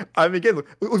mean, again, it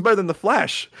looks better than The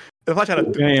Flash. The Flash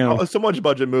had Damn. so much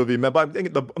budget movie, man. But I'm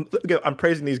thinking, again, I'm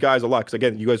praising these guys a lot because,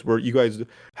 again, you guys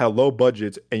had low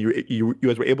budgets, and you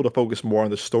guys were able to focus more on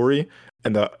the story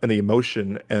and the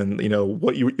emotion, and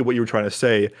what you were trying to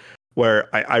say.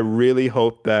 Where I really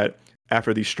hope that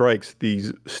after these strikes,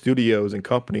 these studios and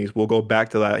companies will go back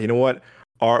to that. You know what?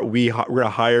 We're gonna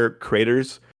hire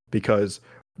creators because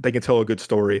they can tell a good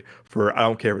story for, I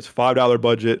don't care if it's $5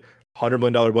 budget, $100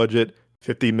 million budget,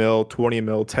 50 mil, 20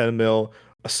 mil, 10 mil,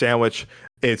 a sandwich.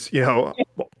 It's,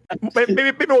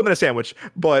 maybe more than a sandwich,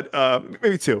 but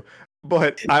maybe two.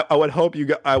 But I would hope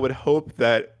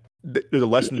that there's a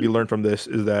lesson to be learned from this,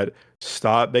 is that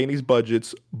stop making these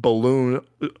budgets ballooned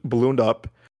up.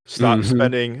 Stop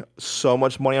spending so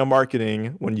much money on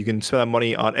marketing when you can spend that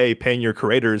money on paying your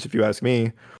creators. If you ask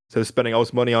me, instead of spending all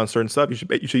this money on certain stuff, you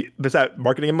should invest that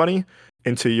marketing money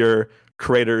into your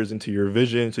creators, into your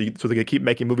vision, so they can keep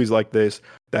making movies like this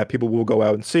that people will go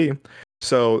out and see.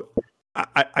 So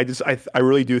I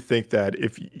really do think that,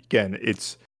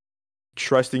 it's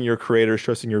trusting your creators,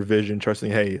 trusting your vision,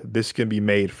 trusting, hey, this can be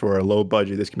made for a low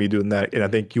budget, this can be doing that, and I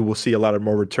think you will see a lot of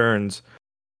more returns.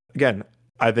 Again,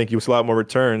 I think you'll see a lot more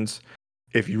returns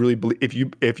if you really believe. If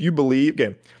you believe,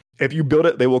 again, if you build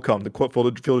it, they will come. The quote, Field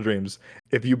of Dreams.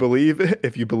 If you believe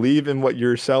in what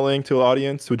you're selling to an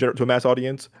audience, to a mass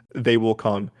audience, they will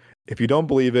come. If you don't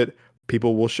believe it,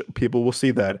 people will see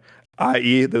that.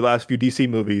 I.e., the last few DC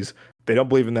movies, they don't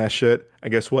believe in that shit,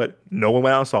 and guess what? No one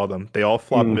went out and saw them. They all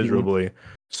flopped miserably.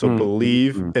 So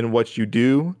believe in what you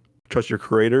do. Trust your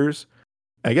creators.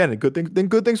 Again, good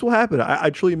things will happen.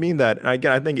 I truly mean that. And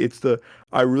again, I think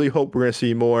I really hope we're going to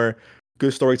see more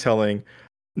good storytelling,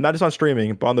 not just on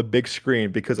streaming, but on the big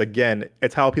screen, because, again,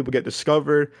 it's how people get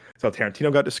discovered. It's how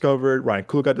Tarantino got discovered, Ryan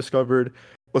Coogler got discovered.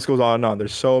 List goes on and on.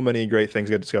 There's so many great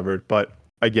things get discovered. But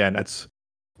again, that's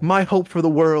my hope for the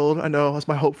world. I know that's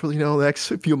my hope for, the next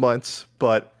few months.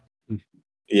 But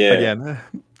Yeah. again,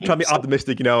 trying to be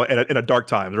optimistic, in a dark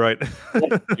times, right?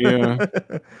 Yeah.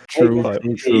 True.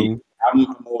 True. I'm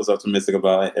always optimistic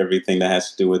about everything that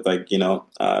has to do with, like, the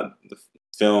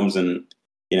films and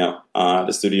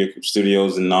the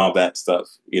studios and all that stuff.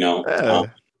 Yeah.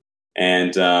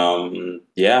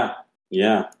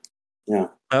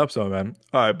 I hope so, man.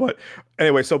 All right, but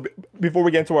anyway, so before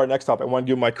we get into our next topic, I want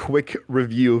to do my quick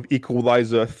review of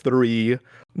Equalizer 3,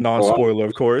 non-spoiler,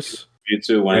 of course. You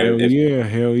too.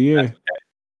 Hell yeah.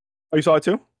 Oh, you saw it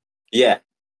too? Yeah.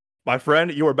 My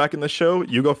friend, you are back in the show.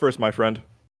 You go first, my friend.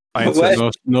 No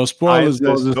spoilers. No spoilers.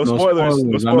 No spoilers.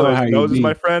 Moses,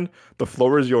 my friend, the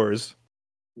floor is yours.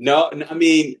 No, I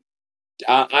mean,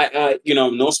 I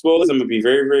no spoilers. I'm gonna be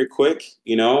very, very quick.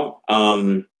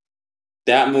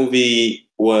 That movie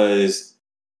is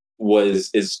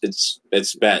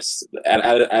its best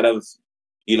out of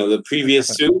the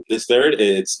previous two. This third,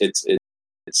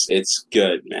 it's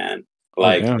good, man.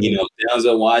 Like,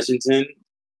 Denzel Washington.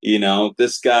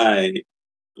 This guy.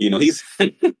 He's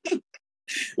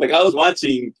like, I was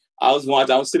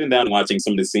sitting down and watching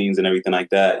some of the scenes and everything like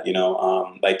that.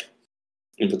 Like,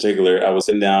 in particular, I was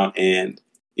sitting down and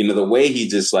the way he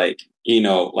just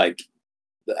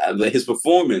his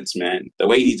performance, man, the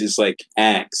way he just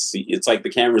acts, it's like the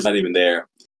camera's not even there.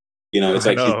 It's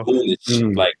like he's doing this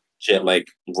shit like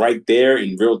right there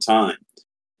in real time.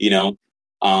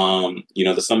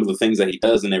 Some of the things that he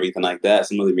does and everything like that,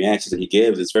 some of the reactions that he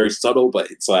gives, it's very subtle, but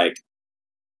it's like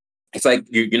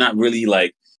you're not really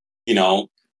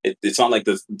it's not like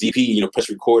the DP press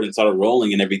record and started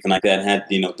rolling and everything like that and had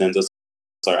Denzel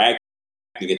start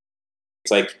acting.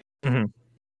 It's like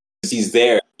he's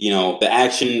there. The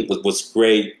action was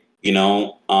great. It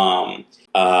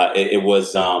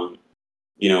was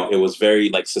very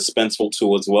suspenseful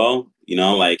too as well.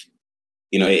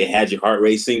 It had your heart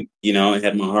racing. It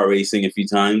had my heart racing a few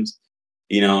times.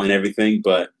 And everything,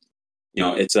 but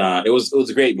it was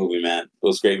a great movie, man. It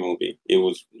was a great movie. It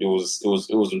was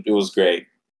great.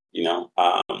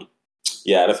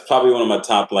 Yeah, that's probably one of my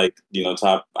top, like,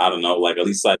 top, I don't know, like at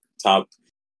least like top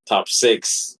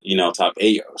six, top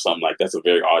eight or something. Like, that's a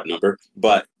very odd number,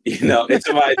 but it's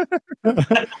my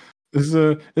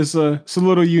It's a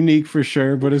little unique for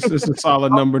sure, but it's a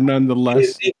solid number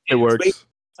nonetheless. It works.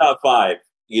 Top five.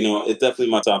 It's definitely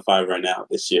my top five right now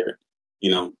this year.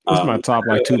 It's my top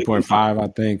like 2.5, I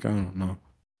think. I don't know.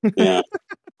 Yeah.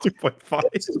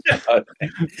 2.5.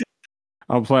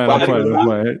 I'm playing. I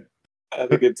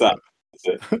had a good time.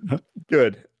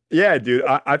 Good. Yeah, dude.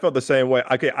 I felt the same way.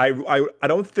 Okay, I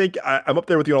don't think I'm up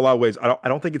there with you in a lot of ways. I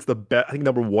don't think it's the best. I think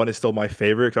number one is still my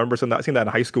favorite. Because I remember seeing that in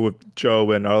high school with Joe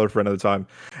and our other friend at the time,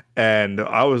 and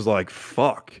I was like,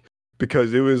 "Fuck,"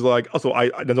 because it was like also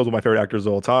Denzel's one of my favorite actors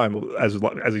of all time, as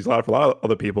he's allowed for a lot of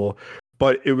other people.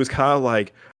 But it was kind of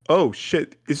like, oh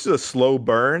shit, this is a slow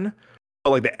burn. But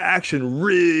like the action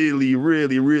really,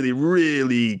 really, really,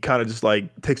 really kind of just like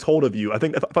takes hold of you. I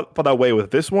think I felt that way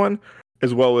with this one,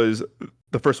 as well as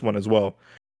the first one as well.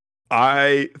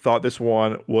 I thought this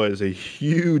one was a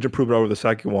huge improvement over the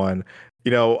second one.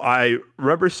 I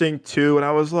remember seeing two, and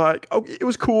I was like, "Oh, it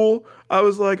was cool." I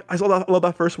was like, I love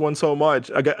that first one so much.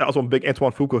 I was a big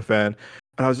Antoine Fuqua fan,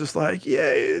 and I was just like,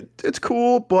 "Yeah, it's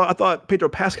cool." But I thought Pedro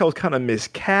Pascal was kind of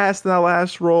miscast in that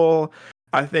last role.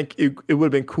 I think it would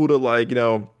have been cool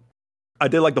to I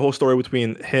did like the whole story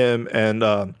between him and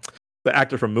the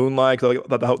actor from Moonlight.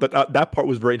 That part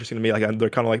was very interesting to me. Like, they're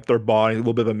kind of like they're bonding, a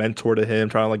little bit of a mentor to him,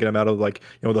 trying to get him out of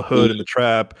the hood and the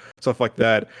trap, stuff like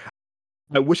that.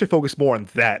 I wish I focused more on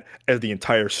that as the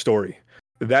entire story.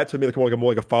 That to me like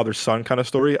more like a father son kind of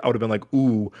story. I would have been like,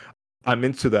 ooh, I'm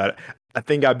into that. I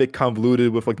think I got a bit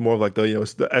convoluted with like more of like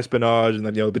the espionage and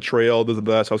then betrayal, this and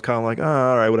that. So I was kind of like,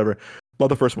 all right, whatever. Love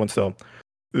the first one still.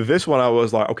 This one, I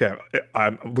was like, okay,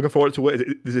 I'm looking forward to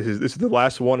it. This is the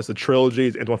last one. It's the trilogy.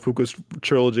 It's Antoine Fuqua's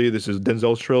trilogy. This is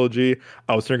Denzel's trilogy.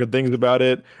 I was hearing good things about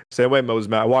it. Same way, Moses,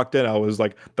 man. I walked in. I was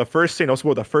like, the first scene,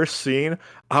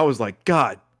 I was like,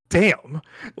 God damn.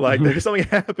 Like, there's something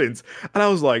happens. And I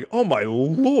was like, oh my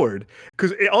Lord.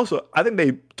 Because it also, I think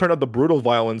they turned out the brutal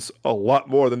violence a lot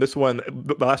more than this one,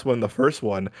 the last one, the first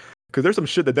one. Because there's some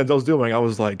shit that Denzel's doing. I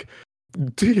was like,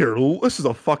 dear, this is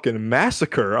a fucking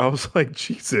massacre. I was like,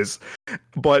 Jesus.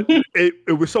 But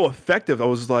it was so effective. I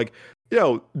was like,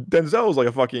 Denzel was like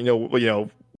a fucking, what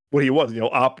he was,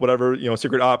 op, whatever,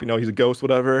 secret op, he's a ghost,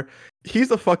 whatever. He's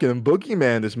the fucking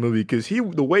boogeyman in this movie because the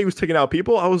way he was taking out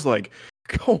people, I was like,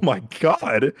 oh my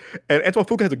God. And Antoine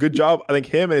Fuqua has a good job. I think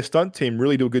him and his stunt team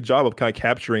really do a good job of kind of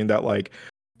capturing that, like,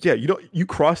 yeah, you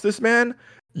cross this man,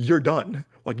 you're done.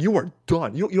 Like, you are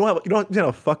done. You don't have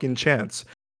a fucking chance.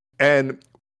 And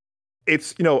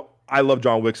it's, I love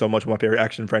John Wick so much, one of my favorite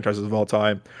action franchises of all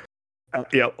time.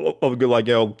 Love a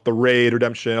good, The Raid,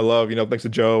 Redemption. I love, thanks to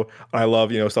Joe. I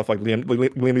love, stuff like Liam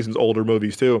Neeson's older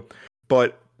movies too.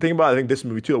 But think about it, I think this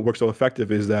movie too, that works so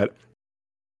effective is that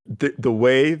the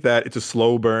way that it's a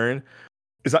slow burn,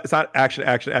 it's not action.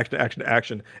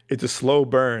 It's a slow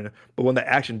burn. But when the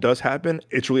action does happen,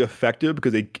 it's really effective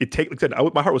because it takes, like I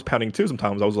said, my heart was pounding too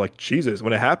sometimes. I was like, Jesus,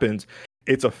 when it happens,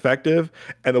 it's effective,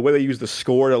 and the way they use the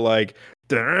score to like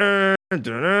dun,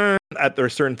 dun, at their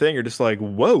certain thing, you're just like,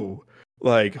 whoa,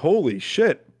 like holy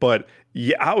shit. But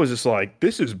yeah, I was just like,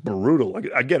 this is brutal. Like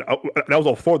again, I was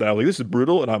all for that. I was like, this is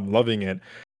brutal, and I'm loving it.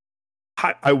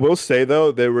 I will say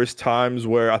though, there was times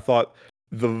where I thought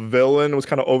the villain was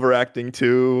kind of overacting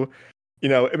too.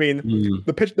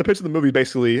 The pitch of the movie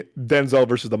basically Denzel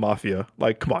versus the mafia.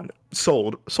 Like, come on,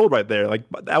 sold right there. Like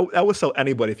that would sell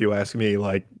anybody if you ask me.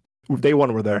 Like. Day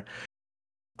one were there.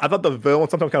 I thought the villain was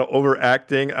sometimes kind of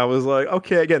overacting. I was like,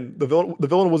 okay, again, the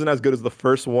villain wasn't as good as the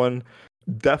first one.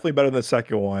 Definitely better than the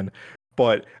second one.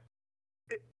 But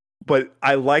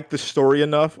I like the story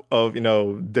enough of,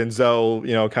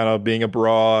 Denzel, kind of being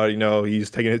abroad, he's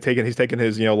taking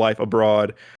his, life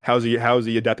abroad. How's he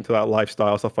adapting to that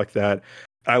lifestyle, stuff like that.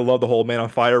 I love the whole Man on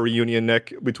Fire reunion,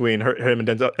 Nick, between him and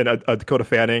Denzel and Dakota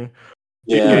Fanning.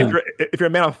 Yeah. If you're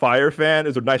a Man on Fire fan,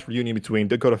 it's a nice reunion between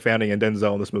Dakota Fanning and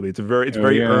Denzel in this movie. It's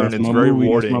very earned. It's very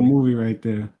rewarding. That's my movie right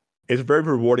there. It's very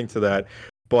rewarding to that.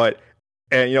 But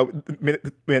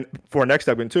for our next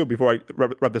segment too, before I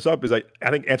wrap this up, is I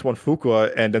think Antoine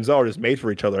Fuqua and Denzel are just made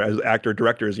for each other as actor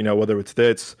directors. Whether it's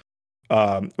Fitz,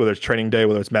 whether it's Training Day,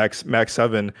 whether it's Max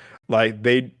 7, like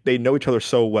they know each other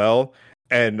so well.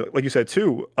 And like you said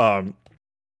too,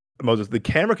 Moses, the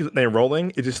camera they're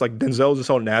rolling, it's just like Denzel is just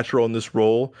so natural in this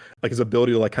role, like his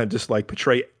ability to like kind of just like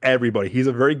portray everybody. He's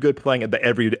a very good playing at the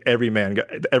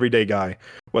everyday guy,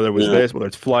 whether it was this, whether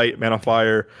it's Flight, Man on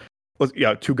Fire,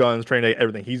 two guns, training,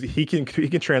 everything. He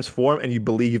can transform, and you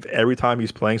believe every time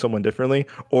he's playing someone differently.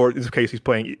 Or in this case, he's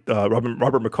playing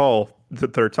Robert McCall the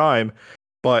third time.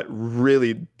 But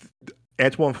really,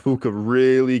 Antoine Fuqua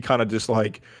really kind of just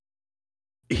like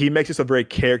he makes this a very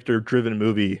character-driven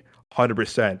movie,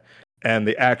 100%. And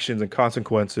the actions and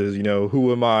consequences,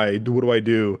 who am I? What do I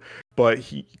do? But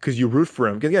because you root for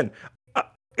him. Again,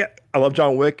 I love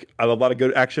John Wick. I love a lot of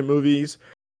good action movies,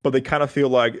 but they kind of feel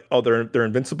like, oh, they're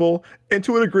invincible. And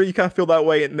to a degree, you kind of feel that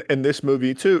way in this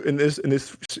movie too, in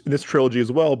this trilogy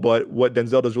as well. But what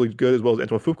Denzel does really good, as well as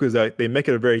Antoine Fuqua, is that they make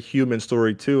it a very human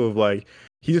story too. Of like,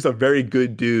 he's just a very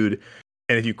good dude,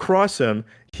 and if you cross him,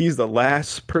 he's the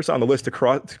last person on the list to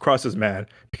cross this man,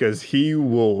 because he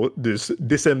will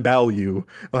disembowel you.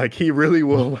 Like, he really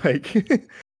will, like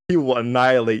he will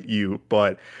annihilate you.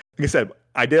 But like I said,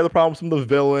 I did have the problem with some of the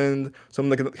villain,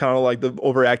 some of the kind of like the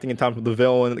overacting in times with the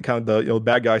villain, kind of the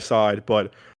bad guy side.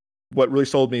 But what really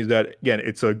sold me is that, again,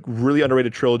 it's a really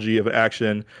underrated trilogy of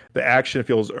action. The action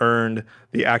feels earned.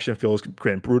 The action feels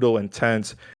brutal,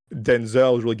 intense.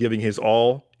 Denzel is really giving his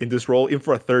all in this role, even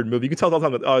for a third movie. You can tell all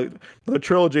the time the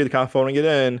trilogy, they're kind of phoning it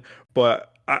in,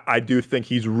 but I do think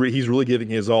he's really giving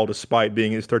his all, despite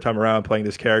being his third time around playing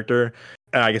this character.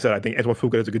 And like I said, I think Antoine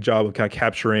Fuqua does a good job of kind of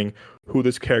capturing who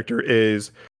this character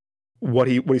is, what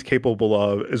he's capable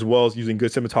of, as well as using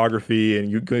good cinematography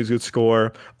and good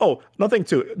score. Oh, nothing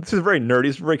too. This is very nerdy.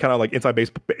 It's very kind of like inside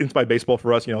baseball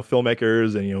for us,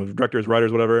 filmmakers and directors,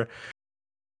 writers, whatever.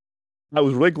 I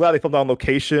was really glad they filmed on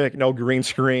location, green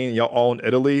screen, all in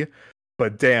Italy.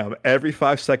 But damn, every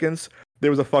 5 seconds there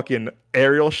was a fucking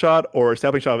aerial shot or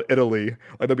establishing shot of Italy.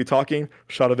 Like, they'll be talking,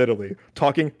 shot of Italy,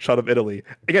 talking, shot of Italy.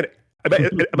 Again, I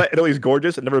bet Italy's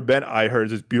gorgeous. I've never been. I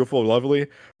heard it's beautiful, lovely.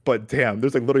 But damn,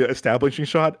 there's like literally an establishing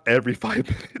shot every 5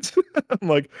 minutes. I'm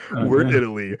like, we're in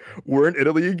Italy. We're in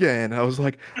Italy again. I was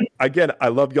like, again, I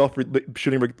love y'all for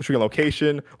shooting on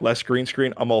location, less green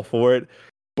screen. I'm all for it.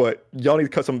 But y'all need to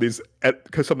cut some of these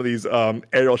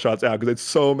aerial shots out, because it's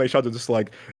so many shots of just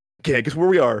like, okay, guess where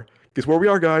we are? Guess where we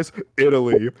are, guys?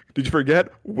 Italy. Did you forget?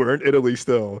 We're in Italy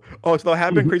still. Oh, it's not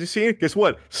happening. Crazy scene. Guess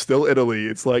what? Still Italy.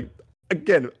 It's like,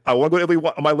 again, I want to go to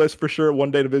Italy on my list for sure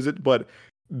one day to visit, but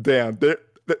damn, the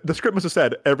script must have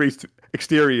said every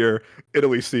exterior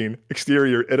Italy scene,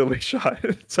 exterior Italy shot.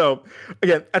 So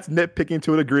again, that's nitpicking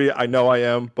to a degree. I know I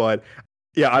am, but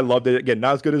yeah, I loved it. Again,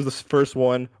 not as good as the first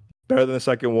one, better than the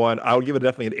second one. I would give it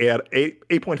definitely an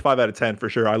 8.5 out of 10 for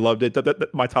sure. I loved it.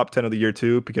 That's my top 10 of the year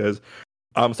too, because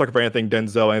I'm sucker for anything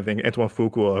Denzel, anything Antoine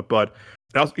Fuqua. But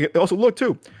also look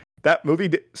too, that movie,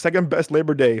 second best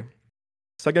Labor Day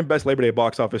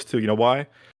box office too. You know why?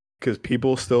 Because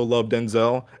people still love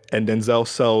Denzel, and Denzel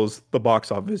sells the box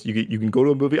office. You can go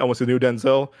to a movie, I want to see the new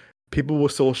Denzel, people will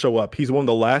still show up. He's one of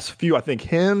the last few, I think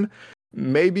him,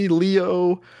 maybe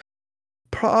Leo,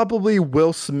 probably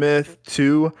Will Smith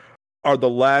too, are the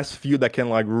last few that can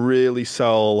like really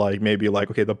sell, like maybe like,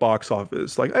 okay, the box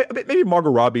office. Like maybe Margot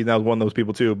Robbie now is one of those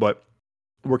people too, but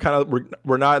we're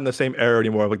not in the same era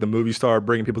anymore of like the movie star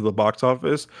bringing people to the box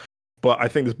office. But I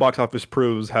think this box office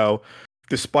proves how,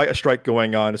 despite a strike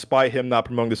going on, despite him not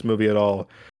promoting this movie at all,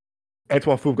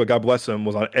 Antoine Fuqua, God bless him,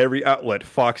 was on every outlet: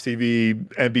 Fox TV,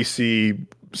 NBC,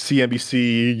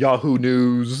 CNBC, Yahoo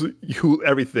News,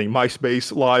 everything,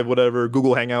 MySpace Live, whatever,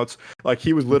 Google Hangouts. Like,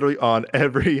 he was literally on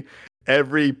every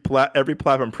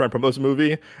platform to promote this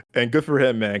movie. And good for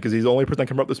him, man, because he's the only person that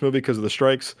can promote this movie because of the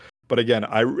strikes. But again,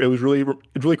 it was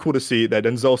really cool to see that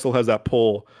Denzel still has that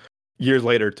pull years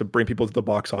later to bring people to the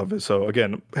box office. So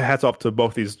again, hats off to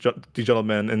both these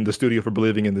gentlemen in the studio for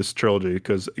believing in this trilogy,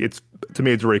 because to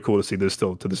me it's very cool to see this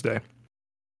still to this day.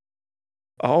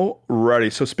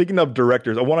 Alrighty, so speaking of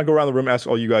directors, I want to go around the room and ask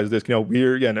all you guys this.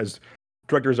 We're, again, as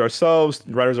directors ourselves,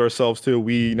 writers ourselves too,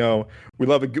 we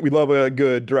love a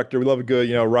good director, we love a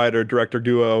good writer director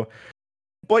duo.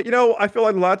 But I feel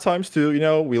like a lot of times too,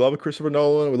 we love a Christopher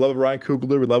Nolan, we love a Ryan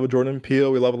Coogler, we love a Jordan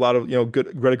Peele, we love a lot of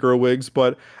good Greta Gerwigs.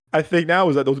 But I think now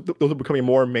is that those are becoming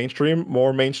more mainstream,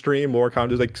 more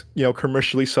kind of just like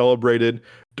commercially celebrated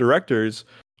directors.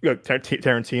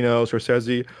 Tarantino,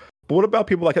 Scorsese. But what about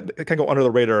people that can go under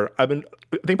the radar? I think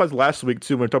about this last week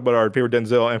too when we talked about our favorite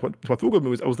Denzel and Fuqua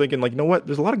movies. I was thinking, like, what?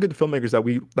 There's a lot of good filmmakers that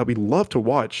we love to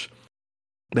watch.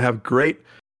 They have great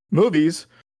movies,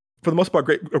 for the most part,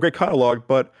 a great catalog,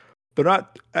 but they're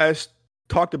not as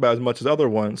talked about as much as other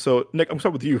ones. So, Nick, I'm gonna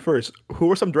start with you first.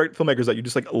 Who are some direct filmmakers that you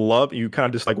just like love, and you kind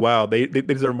of just like, wow, they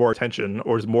deserve more attention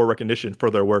or more recognition for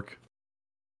their work?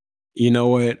 You know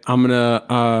what? I'm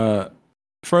gonna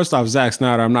first off, Zack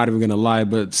Snyder. I'm not even gonna lie,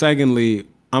 but secondly,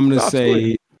 I'm gonna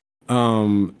say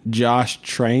Josh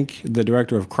Trank, the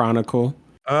director of Chronicle.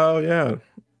 Oh yeah.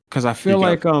 because I feel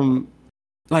like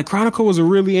Chronicle was a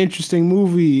really interesting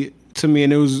movie to me,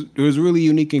 and it was really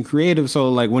unique and creative. So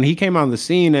like when he came on the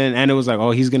scene, and it was like,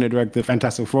 oh, he's gonna direct the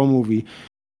Fantastic Four movie,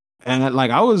 and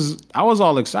like I was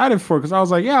all excited for it because I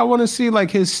was like, yeah, I want to see like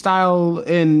his style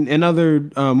in other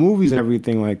movies and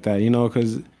everything like that, you know,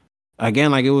 because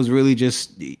again, like it was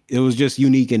just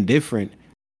unique and different.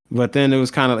 But then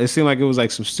it seemed like it was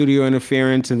like some studio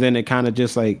interference, and then it kind of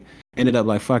just like ended up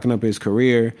like fucking up his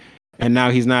career. And now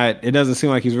it doesn't seem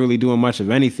like he's really doing much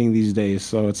of anything these days.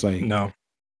 So it's No.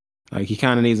 like he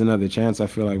kind of needs another chance, I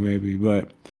feel like maybe.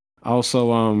 But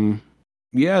also,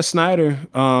 yeah, Snyder.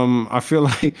 I feel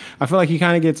like he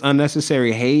kind of gets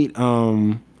unnecessary hate.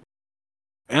 And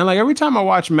like every time I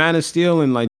watch Man of Steel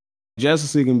and like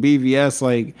Justice League and BVS,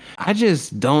 like I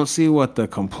just don't see what the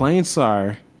complaints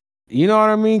are. You know what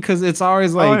I mean? Because it's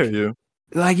always I like, hear you.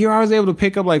 like you're always able to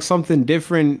pick up like something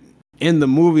different in the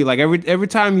movie. Like every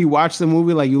time you watch the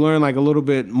movie, like you learn like a little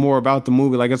bit more about the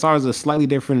movie. Like it's always a slightly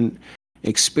different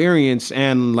experience.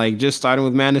 And like just starting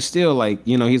with Man of Steel, like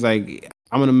you know, he's like,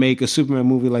 I'm gonna make a Superman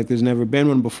movie like there's never been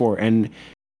one before, and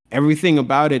everything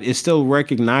about it is still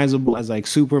recognizable as like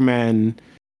Superman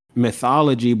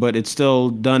mythology, but it's still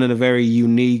done in a very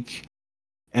unique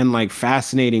and like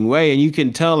fascinating way. And you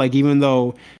can tell, like, even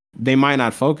though they might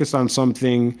not focus on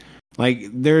something, like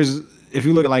there's, if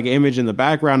you look at like an image in the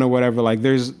background or whatever, like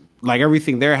there's like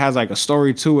everything there has like a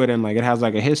story to it, and like it has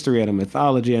like a history and a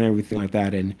mythology and everything like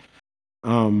that. And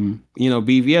you know,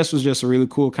 BVS was just a really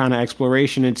cool kind of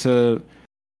exploration into,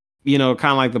 you know,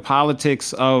 kind of like the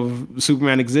politics of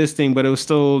Superman existing, but it was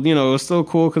still, you know, it was still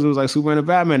cool because it was like Superman and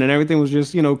Batman, and everything was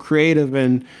just, you know, creative.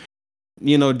 And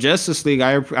you know, Justice League,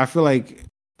 I feel like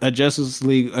a Justice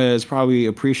League is probably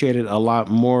appreciated a lot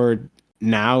more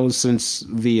now since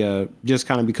the just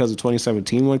kind of because the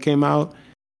 2017 one came out,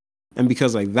 and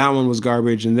because like that one was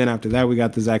garbage, and then after that we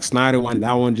got the Zack Snyder one.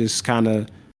 That one just kind of,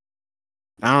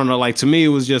 I don't know, like to me it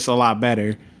was just a lot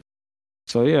better.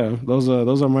 So yeah, those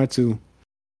are my two.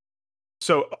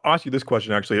 So I'll ask you this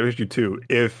question actually. I'll ask you too.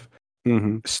 If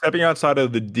stepping outside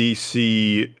of the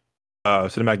DC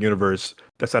cinematic universe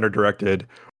that Snyder directed,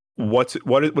 what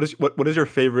is your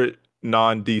favorite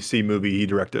non-DC movie he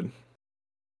directed?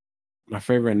 My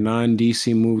favorite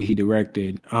non-DC movie he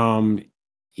directed.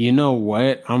 You know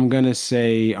what? I'm gonna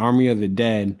say Army of the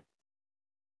Dead.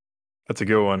 That's a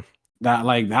good one. That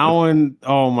one,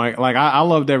 oh my, like I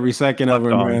loved every second of it,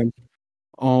 man.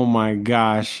 Oh my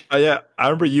gosh. Yeah, I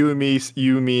remember you and me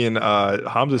and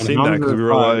Hamza And seen that because we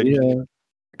were like, yeah.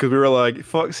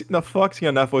 fuck seeing on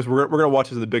Netflix. We're gonna watch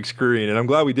this on the big screen, and I'm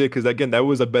glad we did because again, that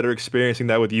was a better experiencing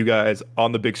that with you guys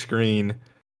on the big screen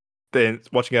than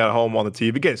watching it at home on the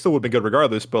TV. Again, it still would have been good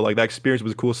regardless, but like that experience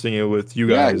was cool seeing it with you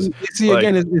guys. Yeah, see, like,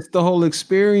 again, it's the whole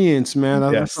experience, man.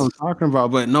 That's yes. what I'm talking about.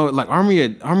 But no, like Army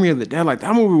of the Dead, like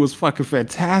that movie was fucking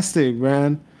fantastic,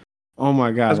 man. Oh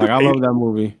my god, like I love that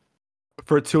movie.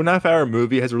 For a 2.5 hour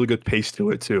movie, it has a really good pace to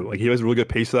it too. Like he has a really good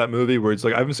pace to that movie where it's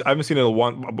like I haven't seen it in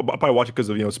one. I'll probably watch it because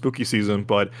of, you know, spooky season,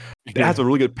 but it has a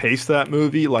really good pace to that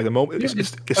movie. Like the moment it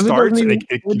starts, and it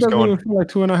keeps going. Even feel like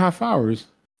 2.5 hours.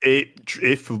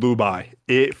 It flew by.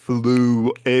 It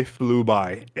flew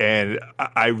by, and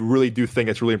I really do think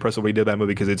it's really impressive what he did that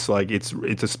movie because it's like it's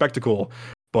a spectacle,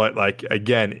 but like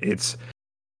again, it's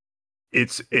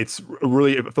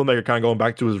really a filmmaker kind of going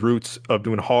back to his roots of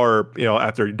doing horror, you know,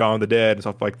 after Dawn of the Dead and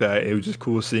stuff like that. It was just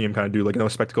cool seeing him kind of do like, you know,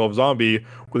 spectacle of zombie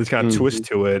with this kind of twist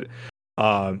to it.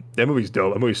 That movie's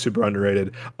dope. That movie's super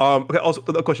underrated. Okay, also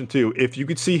the question too, if you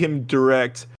could see him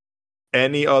direct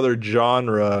any other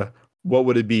genre, what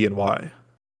would it be and why?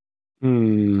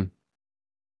 Damn,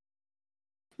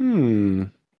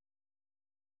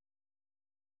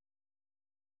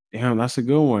 that's a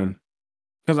good one.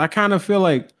 Because I kind of feel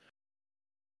like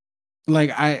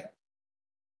I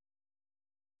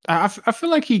feel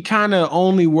like he kind of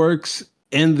only works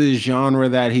in the genre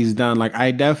that he's done. Like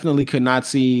I definitely could not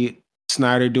see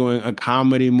Snyder doing a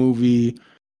comedy movie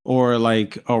or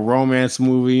like a romance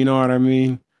movie. You know what I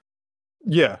mean?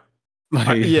 Yeah.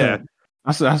 Like yeah.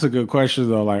 That's a good question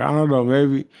though. Like I don't know,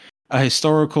 maybe a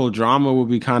historical drama would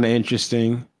be kind of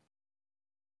interesting.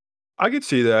 I could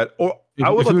see that. Or I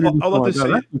would love to see.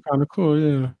 That'd be kind of cool.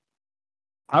 Yeah.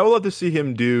 I would love to see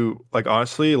him do, like,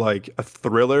 honestly, like a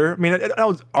thriller. I mean, that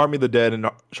was Army of the Dead and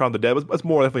Shaun of the Dead. It's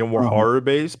more definitely a more horror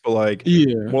based, but like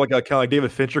more like a kind of like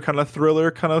David Fincher kind of thriller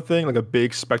kind of thing, like a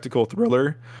big spectacle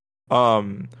thriller.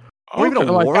 Or even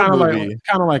a war movie,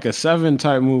 kind of like a Seven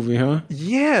type movie, huh?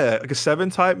 Yeah, like a Seven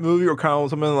type movie, or kind of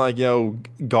something like, you know,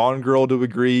 Gone Girl to a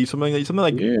degree, something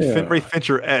like very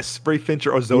Fincher-esque, very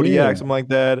Fincher or Zodiac, something like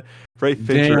that. Very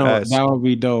Fincher-esque. That would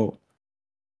be dope.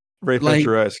 Very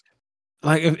Fincher-esque.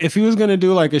 like if he was gonna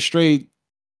do like a straight,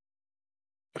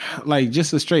 like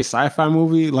just a straight sci-fi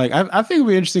movie, like I think it'd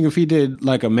be interesting if he did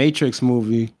like a Matrix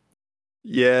movie.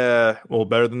 Yeah, well,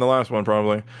 better than the last one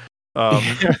probably. Um,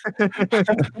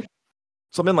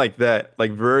 something like that,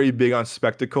 like very big on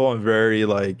spectacle and very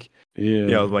like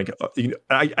Yeah. like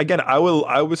again, I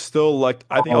was still like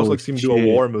I think I was Oh like seeing him do a shit.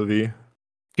 war movie.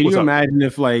 Can What's you up? imagine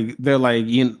if like they're like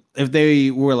if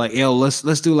they were like, yo, let's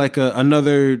do like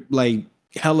another like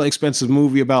hella expensive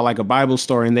movie about like a Bible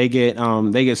story and they get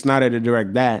Snyder to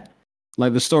direct that.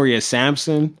 Like the story of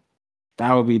Samson,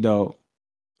 that would be dope.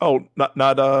 Oh, not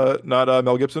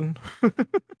Mel Gibson.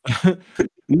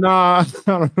 Nah, I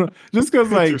don't know. Just because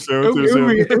Too like soon, too it soon.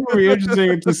 would be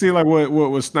interesting to see like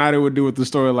what Snyder would do with the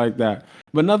story like that.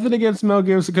 But nothing against Mel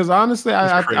Gibson because honestly,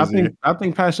 He's crazy. I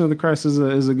think Passion of the Christ is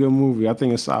a good movie. I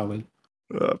think it's solid.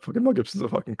 Fucking Mel Gibson's a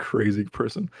fucking crazy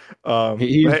person.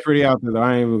 He's But pretty out there though.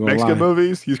 I ain't even gonna Mexican lie.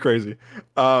 movies, he's crazy.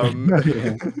 Yeah.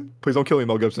 Please don't kill me,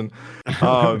 Mel Gibson.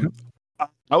 Um,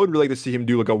 I would really like to see him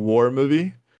do like a war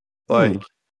movie, Hmm. like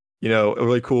a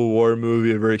really cool war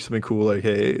movie, a very something cool, like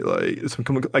hey, like some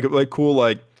like cool,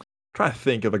 like trying to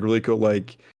think of like really cool,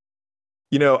 like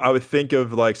I would think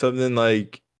of like something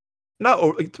like not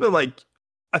like something like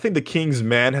I think The King's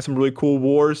Man has some really cool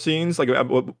war scenes, like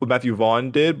what Matthew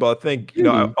Vaughn did. But I think Hmm.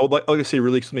 I would like to see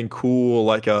really something cool,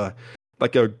 like a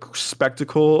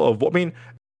spectacle of what I mean.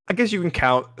 I guess you can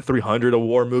count 300 a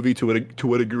war movie to a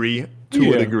degree,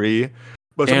 Yeah.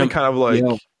 but something And kind of you like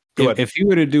know, go ahead, if you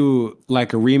were to do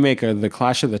like a remake of the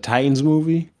Clash of the Titans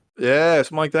movie, yeah,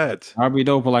 something like that. that'd be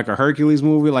dope. Or like a Hercules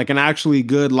movie, like an actually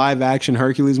good live action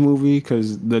Hercules movie,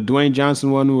 because the Dwayne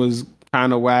Johnson one was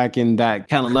kind of whack, and that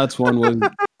Kellen Lutz one was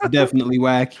definitely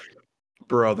whack.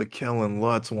 Bro, the Kellen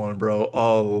Lutz one, bro.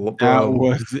 Oh, That bro,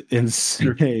 was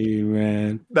insane,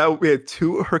 man. that we had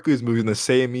two Hercules movies in the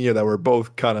same year that were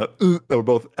both kind of that were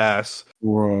both ass.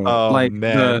 Bro, Oh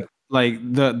man. like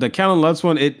the Kellen Lutz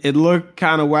one, it looked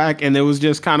kind of whack, and it was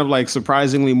just kind of like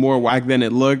surprisingly more whack than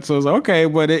it looked. So it was like, okay,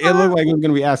 but it looked like it was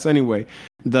gonna be ass anyway.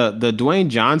 The Dwayne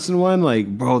Johnson one,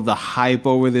 like bro, the hype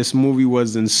over this movie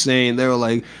was insane. They were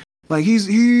like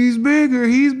he's bigger,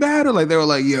 he's better. Like they were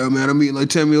like, yeah, man, I'm eating like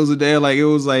 10 meals a day. Like it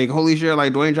was like holy shit,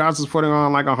 like Dwayne Johnson's putting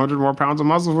on like 100 more pounds of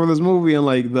muscle for this movie, and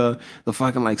like the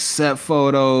fucking like set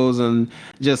photos and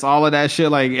just all of that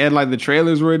shit. Like and like the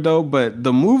trailers were dope, but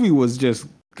the movie was just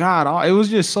it was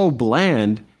just so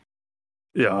bland.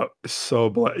 Yeah,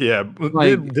 so yeah.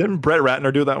 Like Didn't Brett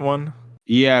Ratner do that one?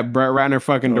 yeah, Brett Ratner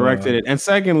fucking Uh, directed it. And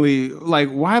secondly, like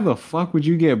why the fuck would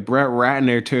you get Brett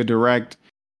Ratner to direct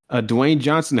a Dwayne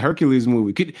Johnson Hercules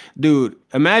movie? Dude,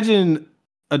 imagine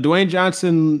a Dwayne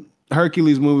Johnson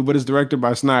Hercules movie, but it's directed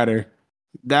by Snyder.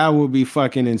 That would be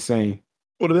fucking insane.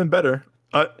 would have been better.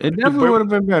 It definitely would have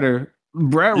been better.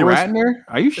 Brett You was Ratner?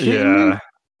 Are you shitting me? yeah.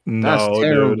 That's No, dude.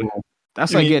 terrible.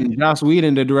 That's You like mean getting Joss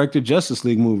Whedon to direct a Justice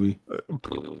League movie.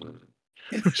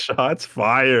 shots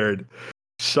fired?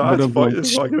 But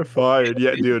Shots fucking fired.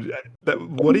 Yeah, dude. That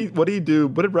what did he do?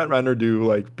 What did Brett Ratner do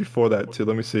like before that too?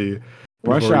 Let me see.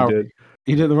 Rush Before he Hour. did.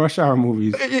 He did the Rush Hour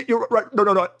movies. You're right. No,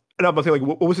 no, no. And I'm saying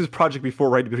like what was his project before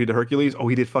right before he did Hercules? Oh,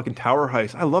 he did fucking Tower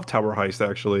Heist. I love Tower Heist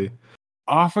actually.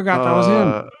 Oh, I forgot that was him.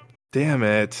 Uh, damn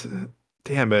it,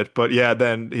 damn it. But yeah,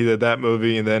 then he did that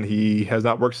movie, and then he has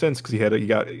not worked since because he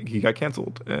got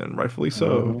canceled, and rightfully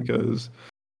so because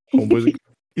homeboy's a,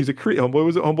 he's a creep.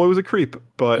 Homeboy was a creep.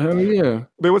 But Hell yeah.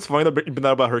 what's funny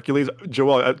about Hercules?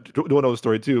 Joel, I don't know the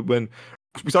story too. When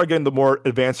we started getting the more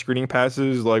advanced screening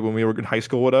passes, like when we were in high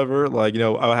school, whatever. Like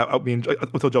I mean,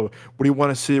 I told Joel, what do you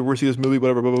want to see? We're see this movie,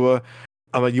 whatever, blah blah blah.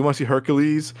 I'm like, you want to see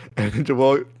Hercules? And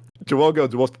Joel's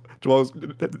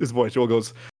his voice. Joel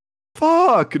goes,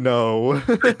 "Fuck no."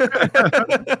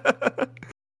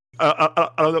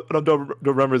 I don't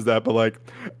remembers that, but like,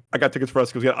 I got tickets for us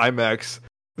because we got IMAX.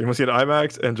 You want to see an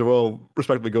IMAX? And Joel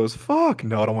respectfully goes, "Fuck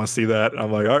no, I don't want to see that." And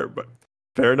I'm like, all right, but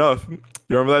fair enough. You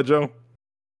remember that, Joe?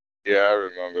 Yeah, I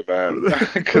remember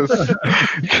that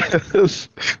because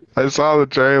I saw the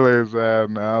trailers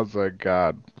and I was like,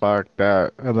 God, fuck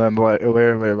that. And then like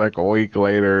literally like a week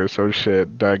later, some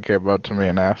shit Doug came up to me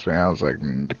and asked me. I was like,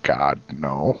 God,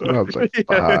 no. I was like,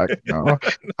 fuck no.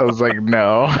 I was like,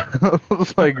 no. I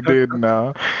was like, dude,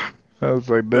 no. I was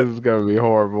like, this is gonna be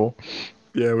horrible.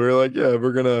 Yeah, we were like, yeah,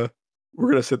 we're gonna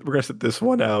sit this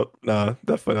one out. Nah,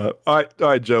 definitely not. All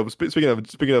right, Joe. Speaking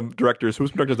of directors, who's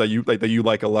some directors that you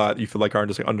like a lot? You feel like aren't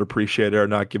just like underappreciated or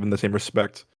not given the same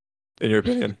respect, in your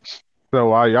opinion? So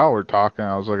while y'all were talking,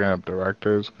 I was looking up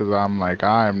directors because I'm like,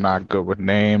 I'm not good with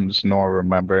names nor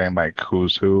remembering like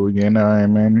who's who, you know what I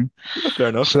mean? Yeah, fair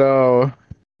enough. So,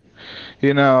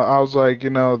 I was like,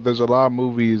 there's a lot of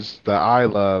movies that I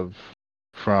love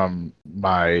from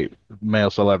my male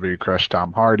celebrity crush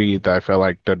Tom Hardy that I feel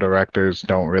like the directors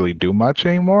don't really do much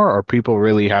anymore, or people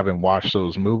really haven't watched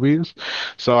those movies.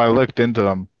 So I looked into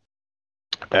them,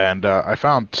 and I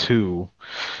found two.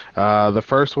 The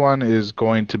first one is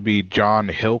going to be John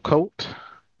Hillcoat.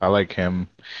 I like him.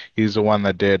 He's the one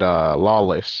that did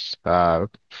Lawless.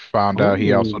 Found out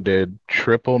he also Oh, did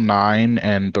Triple Nine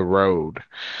and The Road.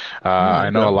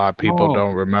 I know a Okay. lot of people oh,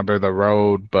 don't remember The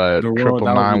Road, the but road. Triple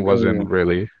That was a Nine good wasn't one.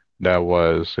 really. That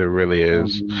was. It really That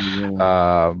was is. a really good one.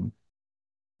 Um,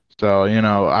 so,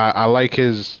 I like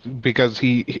his because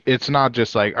it's not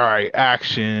just like, all right,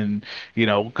 action,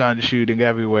 gun shooting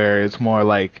everywhere. It's more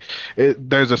like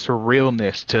there's a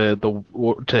surrealness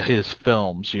to his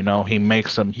films, He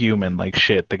makes them human like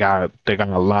shit. They got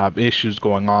a lot of issues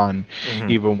going on, Hmm.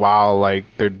 even while like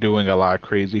they're doing a lot of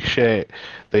crazy shit.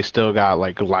 They still got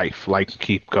like life, like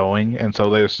keep going. And so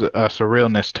there's a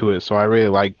surrealness to it. So I really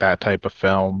like that type of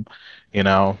film, you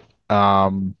know.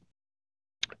 Um,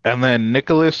 and then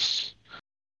Nicholas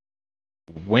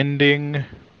Winding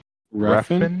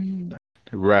Refn?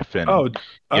 Refn. Oh,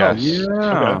 oh, Yes. okay. Yeah.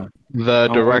 The I'm with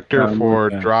that. director I'm with for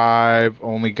that. Drive,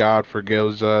 Only God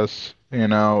Forgives Us,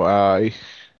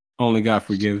 Only God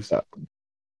forgives.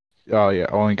 oh yeah,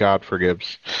 Only God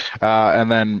Forgives.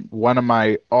 And then one of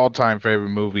my all-time favorite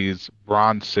movies,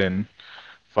 Bronson,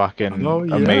 Oh fucking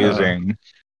yeah. amazing.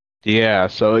 Yeah,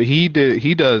 so he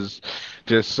does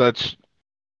just such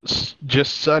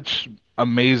just such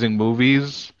amazing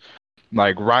movies,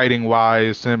 like writing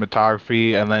wise,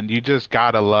 cinematography, and then you just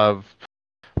gotta love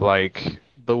like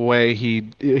the way he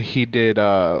did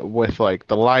with like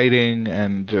the lighting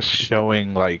and just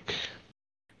showing like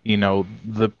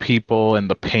the people and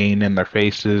the pain in their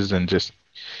faces, and just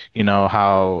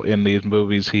how in these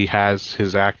movies he has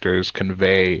his actors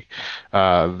convey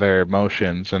their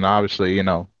emotions. And obviously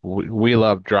we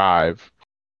love Drive.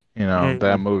 That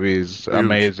Mhm. movie's Huge.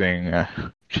 amazing,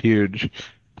 huge.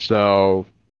 So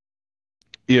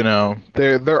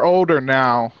they're older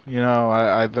now.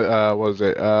 I was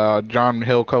it John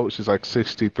Hillcoat is like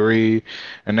 63,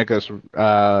 and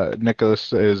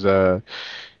Nicholas is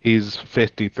he's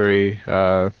 53.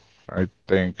 I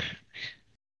think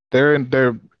they're in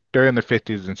they're they're in the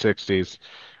 50s and 60s.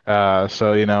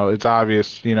 So it's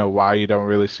obvious why you don't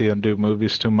really see them do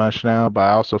movies too much now. But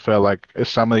I also feel like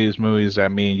some of these movies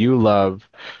that me and you love,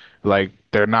 like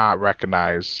they're not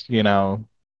recognized.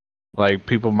 Like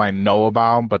people might know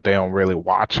about them, but they don't really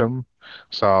watch them.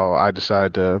 So I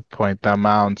decided to point them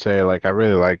out and say, like, I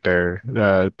really like their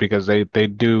because they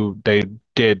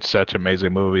did such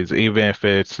amazing movies. Even if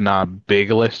it's not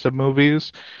big list of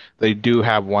movies, they do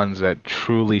have ones that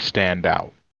truly stand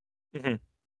out. Mhm.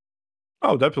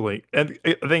 Oh, definitely. And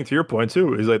I think to your point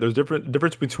too is like there's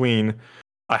difference between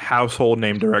a household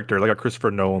name director like a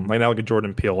Christopher Nolan, like now like a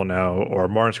Jordan Peele now, or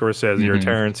Martin Scorsese or Hmm.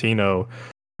 Tarantino,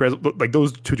 whereas, like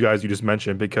those two guys you just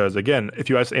mentioned. Because again, if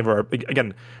you ask any of our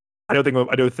again, I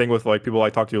do a thing with like people I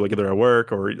talk to like either at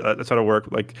work or outside of work.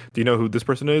 Like, do you know who this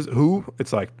person is? Who?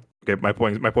 It's like, okay, my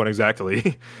point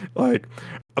exactly. Like,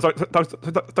 I was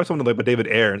talking to someone like about David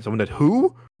Ayer, and someone said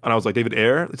who, and I was like, David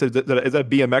Ayer. It says, is that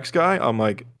BMX guy? I'm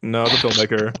like, no, it's a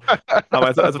filmmaker.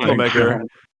 That's a My filmmaker. God.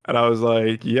 And I was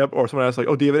like, yep. Or someone else like,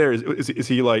 oh, David Ayer, is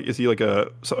he like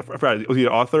a was he an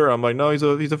author? I'm like, no, he's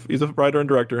a writer and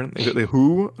director. And he's like,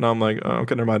 who? And I'm like, oh,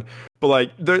 okay, never mind. But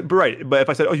like, but right. But if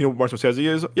I said, oh, you know, who Martin Scorsese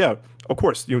is, yeah, of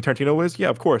course. You know, who Tarantino is, yeah,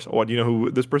 of course. Oh, do you know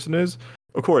who this person is?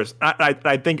 Of course.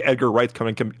 I think Edgar Wright's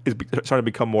is starting to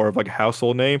become more of like a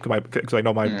household name because I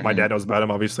know my Hmm. dad knows about him.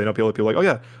 Obviously, I know people like, oh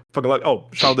yeah, fucking like, oh,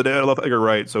 Shaun of the Dead, I love Edgar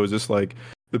Wright. So it's just like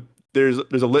the there's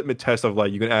a litmus test of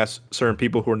like you can ask certain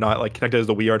people who are not like connected as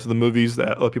we are to the movies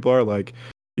that other people are like,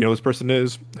 you know, this person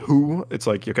is who. It's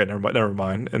like, okay, never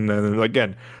mind. And then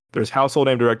again, there's household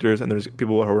name directors and there's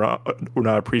people who are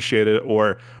not appreciated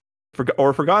or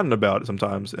forgotten about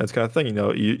sometimes. And it's kind of thing, you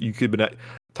know, you could have been at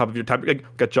top of your type. Like,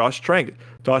 got Josh Trank.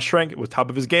 Josh Trank was top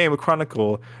of his game with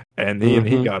Chronicle, and he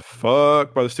Hmm. got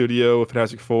fucked by the studio with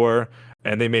Fantastic Four,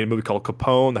 and they made a movie called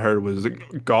Capone that I heard was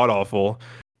god awful.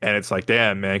 And it's like,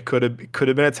 damn, man, could have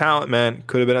been a talent, man,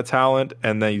 could have been a talent,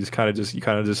 and then you kind of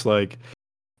just like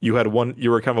you were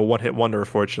kind of a one hit wonder,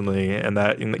 unfortunately, and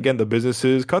again, the business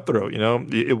is cutthroat. You know,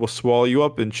 it will swallow you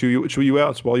up and chew you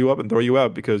out, swallow you up and throw you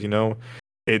out because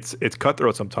it's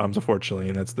cutthroat sometimes, unfortunately,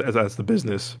 and that's the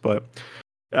business. But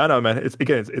I don't know, man. It's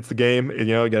the game. And,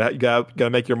 you know, you gotta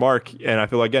make your mark. And I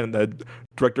feel like, again, the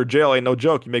director jail ain't no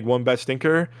joke. You make one bad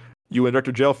stinker, you in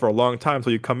director jail for a long time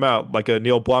until you come out, like a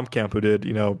Neil Blomkamp who did,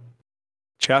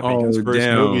 Chappie. His Oh,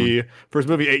 damn. first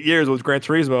movie 8 years was Gran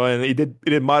Turismo, and he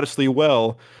did modestly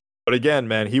well. But again,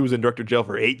 man, he was in director jail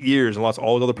for 8 years and lost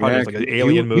all his other Yeah, projects, like an he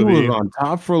Alien he was movie. on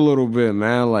top for a little bit,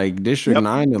 man. Like District Yep.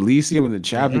 9, Elysium, when the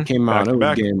chapter came Back out, it to was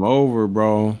back. game over,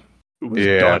 bro. It was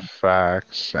Yeah, done.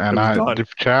 facts. It And was done.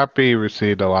 Chappie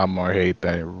received a lot more hate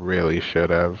than it really should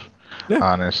have, Yeah.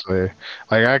 honestly.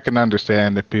 Like I can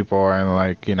understand if people aren't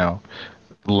like,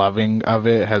 loving of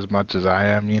it as much as I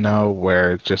am,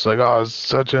 where it's just like, oh, it's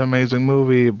such an amazing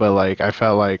movie, but like I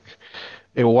felt like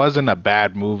it wasn't a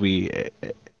bad movie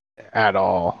at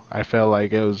all. I felt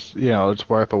like it was, it's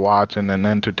worth a watch and an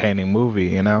entertaining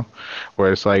movie,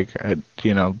 where it's like,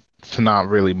 it's not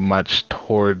really much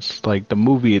towards like the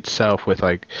movie itself with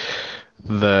like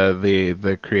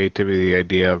the creativity, the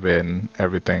idea of it and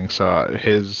everything. So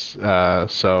his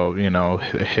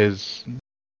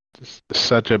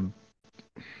such a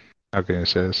how can I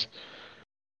say this?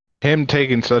 Him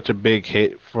taking such a big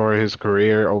hit for his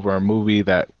career over a movie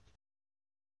that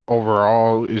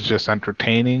overall is just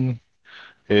entertaining.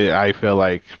 I feel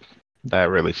like that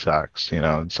really sucks.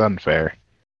 It's unfair.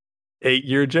 8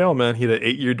 year jail, man. He had an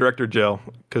 8 year director jail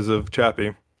because of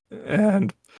Chappie.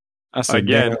 And That's a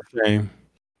again, damn shame.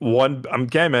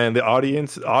 again, man, the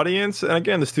audience, and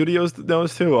again, the studios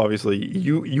knows too. Obviously,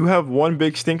 you have one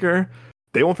big stinker,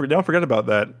 they don't forget about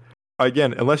that.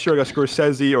 Again, unless you're like a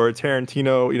Scorsese or a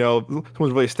Tarantino,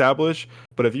 someone's really established.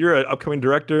 But if you're an upcoming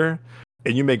director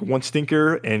and you make one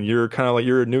stinker and you're kind of like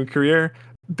your new career,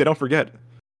 they don't forget.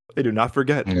 They do not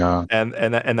forget. Yeah. And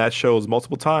that shows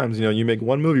multiple times. You make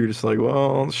one movie, you're just like,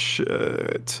 well,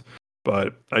 shit.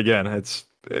 But again, it's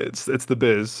the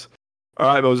biz.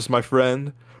 All right, Moses, my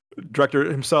friend, director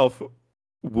himself.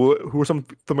 Who are some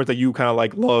filmmakers that you kind of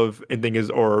like, love, and think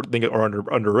are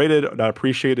underrated, not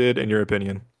appreciated, in your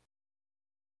opinion?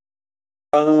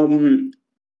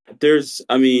 There's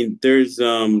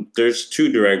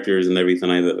two directors and everything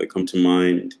like that come to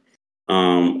mind,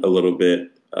 a little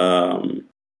bit. And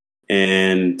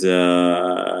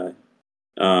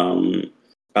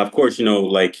of course,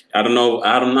 like I'm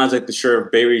not exactly sure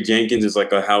if Barry Jenkins is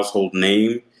like a household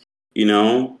name,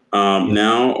 now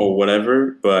or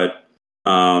whatever, but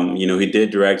he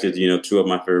did directed, two of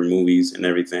my favorite movies and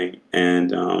everything,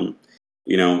 and I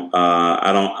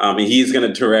mean, he's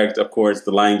gonna direct, of course,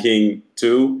 The Lion King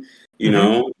too,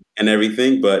 and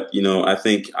everything, but I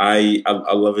think I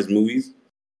love his movies,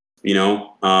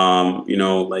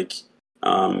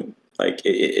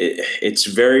 it's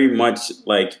very much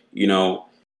like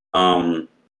um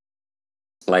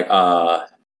like I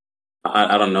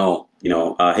don't know,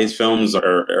 his films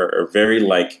are very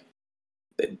like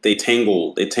they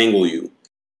tangle you,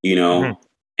 Mhm.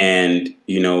 and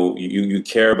you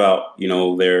care about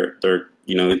their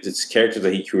it's characters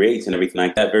that he creates and everything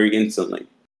like that very instantly,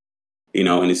 in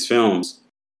his films,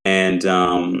 and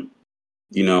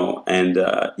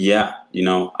yeah,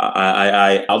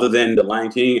 I other than The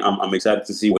Lion King, I'm excited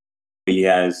to see what he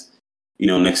has,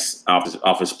 next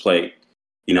off his plate.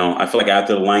 I feel like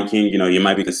after The Lion King, he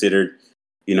might be considered,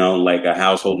 like a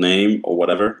household name or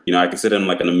whatever. I consider him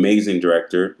like an amazing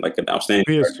director, like an outstanding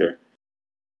He is. director.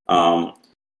 Um,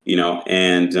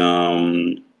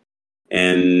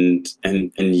 and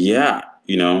yeah,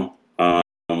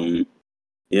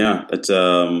 yeah, it's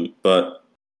but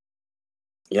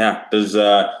yeah, there's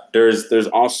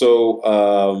also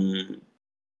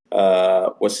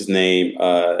what's his name?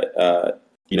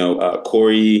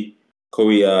 Corey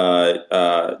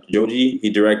Joji. He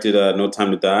directed No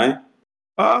Time to Die.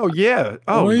 Oh yeah.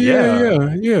 Oh Oh yeah,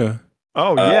 yeah. yeah.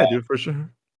 Oh Uh, yeah, dude, for sure.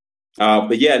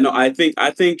 but yeah, no, I think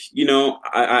I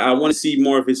want to see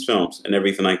more of his films and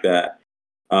everything like that,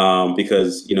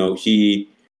 because he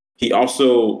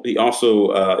also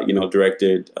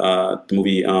directed the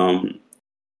movie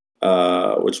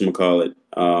whatchamacallit,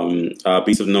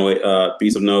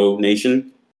 Beast of No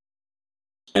Nation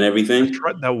and everything. That's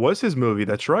right. That was his movie.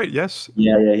 That's right. Yes.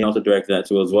 Yeah, yeah, he also directed that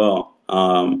too as well.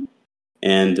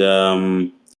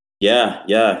 And yeah,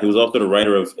 yeah, he was also the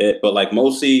writer of it. But like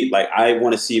mostly, like I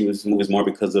want to see his movies more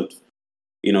because of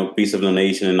Beast of No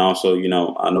Nation, and also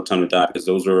No Time to Die, because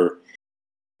those are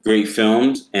great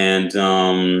films. And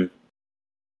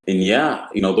yeah,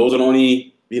 those are the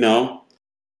only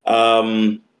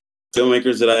um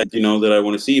filmmakers that I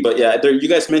want to see. But yeah, you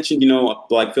guys mentioned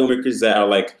like filmmakers that are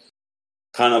like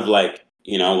kind of like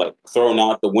like thrown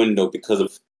out the window because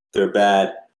of their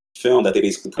bad film that they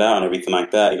basically put out and everything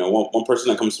like that. One person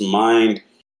that comes to mind,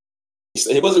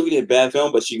 it wasn't really a bad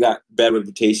film, but she got bad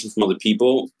reputation from other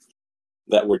people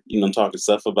that were talking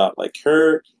stuff about like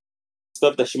her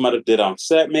stuff that she might have did on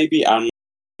set. Maybe I don't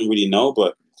really know,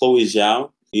 but Chloe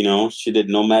Zhao, she did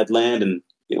Nomadland and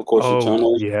of course Oh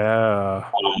Eternals.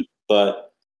 yeah.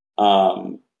 But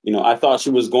I thought she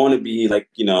was going to be like,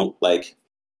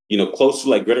 close to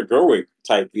like Greta Gerwig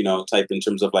type, type in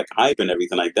terms of like hype and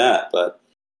everything like that. But,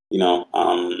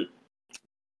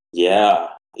 yeah,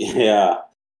 yeah,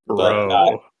 but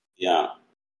Bro. yeah,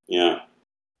 yeah.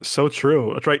 So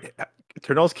true. That's right.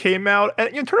 Eternals came out,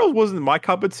 and Eternals wasn't my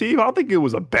cup of tea. But I don't think it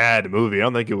was a bad movie. I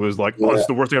don't think it was like, oh, this Yeah. is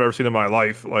the worst thing I've ever seen in my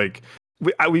life. Like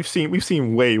we've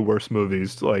seen way worse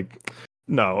movies. Like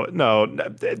no,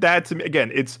 that to me again,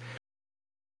 it's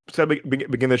to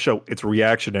begin the show. It's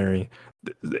reactionary.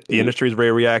 The industry is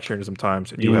very reactionary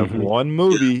sometimes. You have one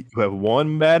movie, you have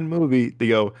one bad movie. They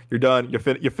go, you're done,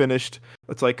 you're finished.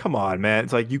 It's like, come on, man.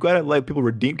 It's like you gotta let people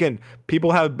redeem. Again,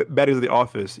 people have bad days at the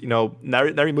office. Not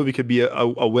every movie could be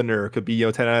a winner. It could be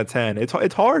 10 out of 10.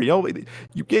 It's hard. You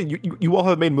all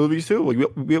have made movies too. Like,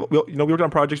 we worked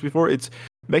on projects before. It's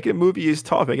making a movie is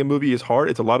tough. Making a movie is hard.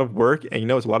 It's a lot of work,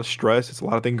 and it's a lot of stress. It's a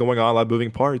lot of things going on, a lot of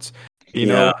moving parts.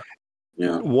 Yeah.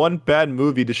 One bad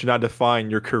movie that should not define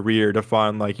your career,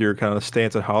 define like your kind of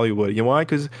stance at Hollywood. You know why?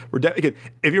 Because again,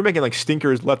 if you're making like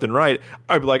stinkers left and right,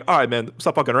 I'd be like, all right, man,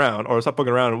 stop fucking around, or stop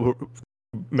fucking around,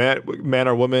 man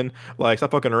or woman, like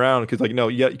stop fucking around, because like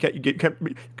you can't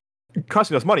be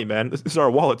costing us money, man. This is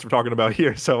our wallets we're talking about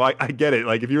here. So I get it.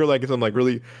 Like if you're like some like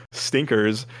really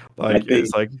stinkers, like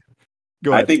it's like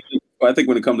go ahead. I think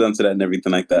when it comes down to that and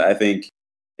everything like that, I think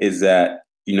is that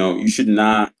you should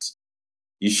not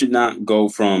go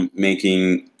from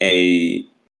making a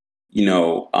a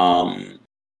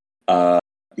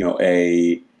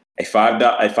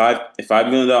 $5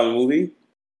 million movie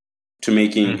to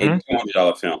making a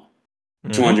 $200 film,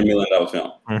 $200 million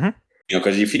film.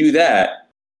 Because if you do that,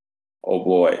 oh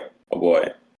boy,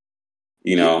 like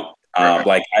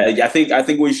I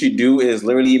think what you should do is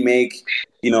literally make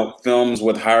films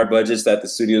with higher budgets that the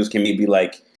studios can maybe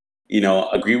like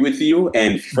agree with you.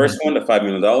 And first one, the $5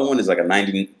 million one, is like a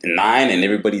 99, and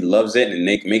everybody loves it, and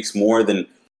makes more than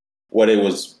what it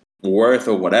was worth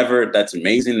or whatever. That's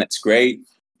amazing. That's great.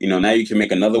 Now you can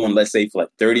make another one, let's say for like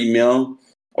 30 mil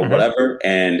or whatever,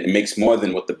 and it makes more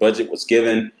than what the budget was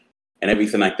given and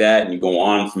everything like that. And you go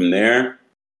on from there.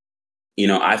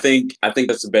 I think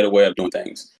that's a better way of doing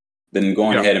things than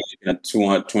going ahead and making a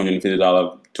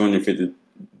 $250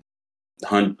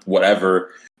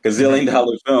 whatever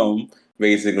gazillion-dollar film,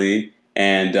 basically,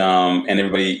 and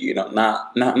everybody,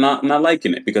 not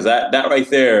liking it, because that right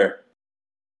there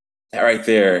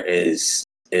is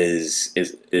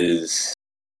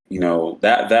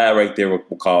that right there will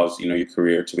cause your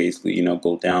career to basically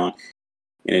go down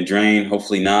in a drain.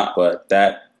 Hopefully not, but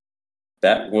that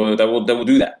will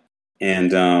do that. And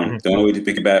the only way to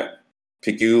pick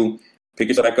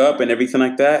yourself back up and everything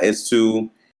like that is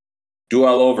to do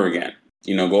all over again.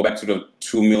 Go back to the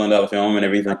 $2 million film and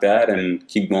everything like that, and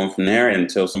keep going from there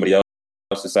until somebody else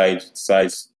decides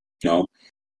to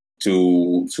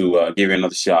give you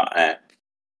another shot at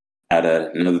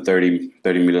another $30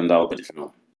 million budget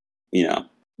film.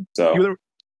 So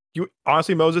you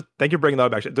honestly, Moses, thank you for bringing that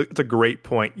up. Actually, it's a great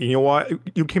point. You know what?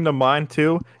 You came to mind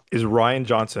too is Rian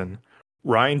Johnson.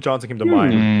 Rian Johnson came to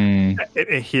mind,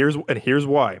 and here's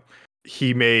why.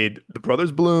 He made The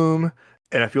Brothers Bloom,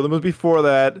 and a few of the movies before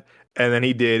that, and then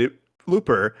he did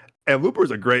Looper. And Looper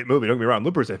is a great movie. Don't get me wrong,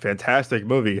 Looper is a fantastic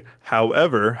movie.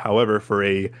 However, for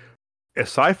a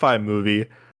sci-fi movie,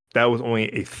 that was only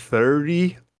a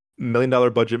 $30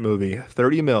 million budget movie.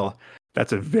 30 mil.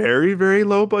 That's a very, very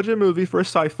low budget movie for a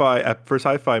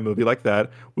sci-fi movie like that,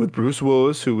 with Bruce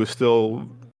Willis, who was still,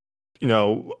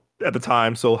 at the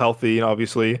time, still healthy,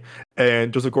 obviously,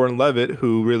 and Joseph Gordon-Levitt,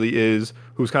 who's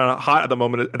kind of hot at the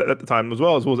moment at the time as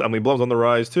well as Emily Blunt's on the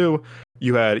rise too.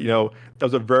 You had, that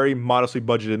was a very modestly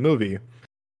budgeted movie.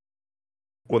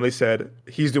 When they said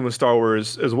he's doing Star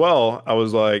Wars as well, I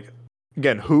was like,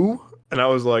 again, who? And I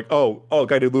was like, oh,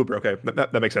 guy did Looper. Okay,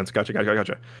 that makes sense.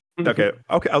 Gotcha. Okay.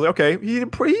 I was like, okay, he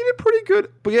did pretty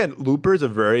good. But again, Looper is a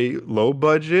very low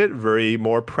budget, very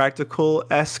more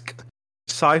practical-esque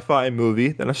sci-fi movie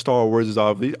than a Star Wars is.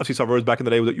 Obviously, Star Wars back in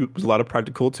the day was a lot of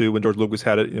practical too, when George Lucas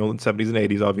had it, in the 70s and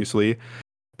 80s, obviously.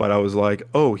 But I was like,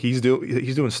 oh, he's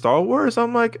doing Star Wars.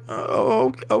 I'm like,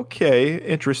 oh, okay,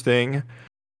 interesting.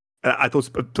 And I told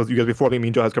you guys before, I think me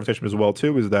and Joe had this conversation as well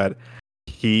too, is that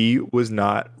he was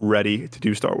not ready to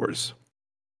do Star Wars.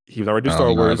 He was not ready to do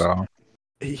Star Wars.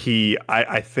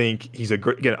 I think he's a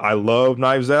great. Again, I love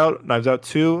Knives Out. Knives Out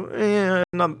 2,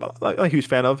 not a huge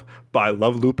fan of, but I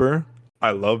love Looper.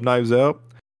 I love Knives Out.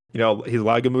 He's a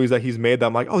lot of good movies that he's made that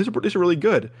I'm like, oh, these are really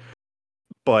good.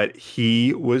 But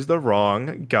he was the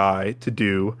wrong guy to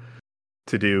do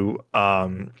Star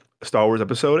Wars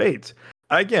Episode 8.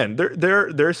 again,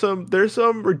 there's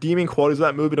some redeeming qualities of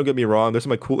that movie. Don't get me wrong. There's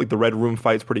some like cool, like the Red Room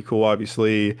fight's pretty cool,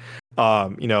 obviously.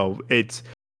 It's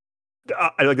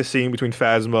I like the scene between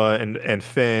Phasma and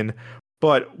Finn.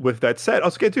 But with that said,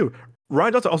 also get too.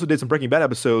 Ryan Johnson also did some Breaking Bad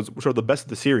episodes, which are the best of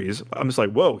the series. I'm just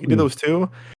like, whoa, he did those too.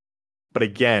 But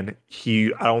again,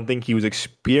 I don't think he was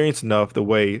experienced enough the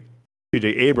way J.J.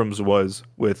 Abrams was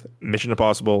with Mission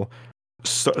Impossible,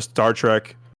 Star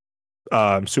Trek,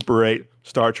 Super 8,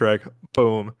 Star Trek,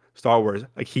 boom, Star Wars.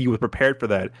 Like he was prepared for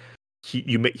that.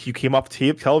 He came off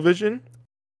television,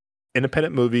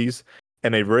 independent movies,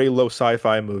 and a very low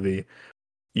sci-fi movie.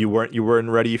 You weren't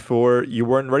ready for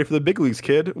the big leagues,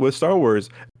 kid, with Star Wars.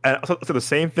 And also the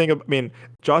same thing. I mean,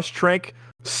 Josh Trank,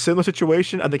 similar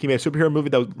situation. I think he made a superhero movie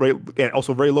that was very and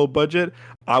also very low budget.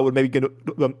 I would maybe get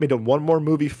maybe one more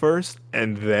movie first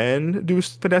and then do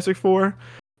Fantastic Four.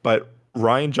 But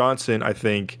Ryan Johnson, I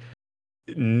think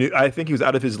he was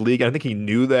out of his league, and I think he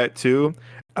knew that too.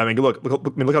 I mean, look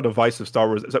how divisive Star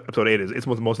Wars Episode 8 is. It's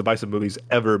one of the most divisive movies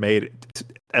ever made,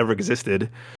 ever existed.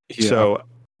 Yeah. So,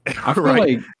 I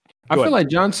feel like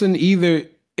Johnson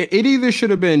it either should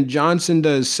have been Johnson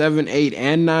does 7, 8,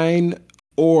 and 9,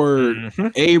 or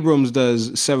Abrams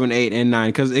does 7, 8, and 9,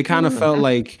 because it kind of felt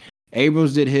like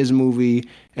Abrams did his movie,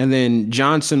 and then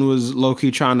Johnson was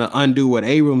low-key trying to undo what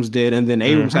Abrams did, and then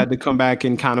Abrams had to come back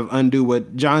and kind of undo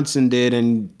what Johnson did,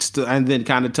 and then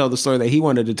kind of tell the story that he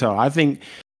wanted to tell. I think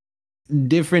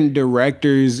different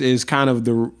directors is kind of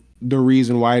the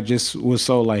reason why it just was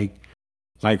so like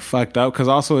fucked up, because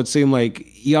also it seemed like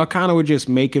y'all kind of were just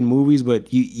making movies,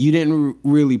 but you didn't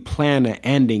really plan an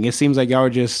ending. It seems like y'all were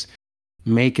just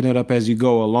making it up as you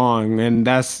go along, and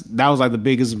that was like the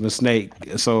biggest mistake.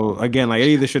 So again, like it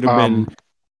either should have been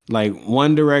like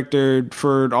one director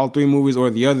for all three movies or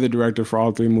the other director for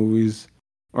all three movies,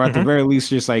 or at the very least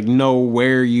just like know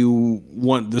where you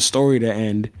want the story to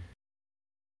end.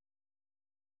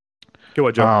 Go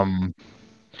ahead, Joe.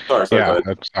 Sorry,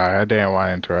 I didn't want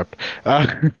to interrupt.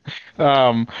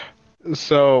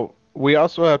 So we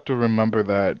also have to remember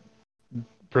that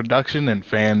production and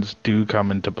fans do come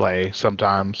into play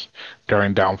sometimes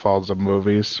during downfalls of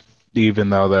movies, even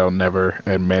though they'll never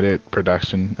admit it.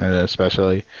 Production,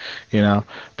 especially,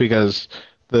 because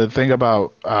the thing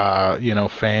about about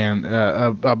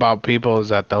people is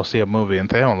that they'll see a movie and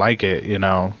if they don't like it,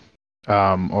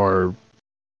 or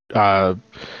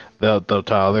they'll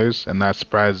tell others, and that's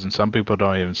surprising. Some people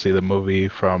don't even see the movie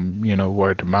from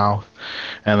word to mouth,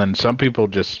 and then some people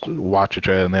just watch a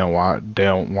trailer and they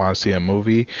don't want to see a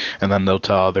movie, and then they'll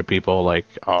tell other people like,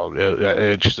 oh,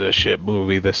 it's just a shit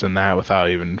movie, this and that, without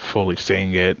even fully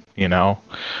seeing it. Yes.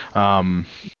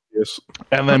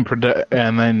 And then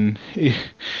and then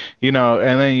you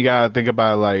gotta think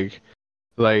about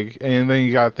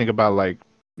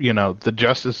the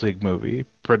Justice League movie.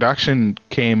 Production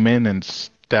came in and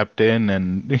stepped in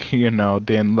and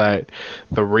didn't let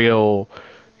the real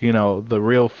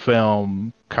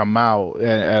film come out,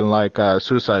 and like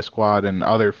Suicide Squad and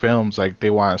other films, like they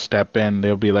want to step in,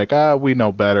 they'll be like, we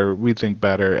know better, we think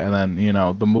better, and then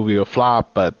the movie will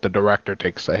flop, but the director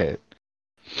takes the hit.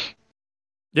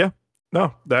 Yeah,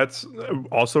 no, that's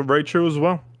also very true as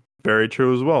well. Very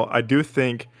true as well. I do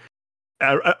think,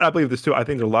 I believe this too. I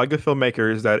think there are a lot of good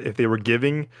filmmakers that if they were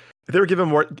given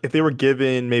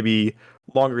maybe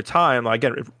longer time, like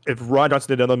again, if Ryan Johnson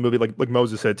did another movie like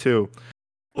Moses said too,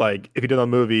 like if he did a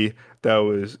movie that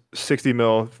was 60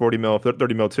 mil, 40 mil,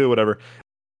 30 mil too, whatever,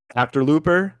 after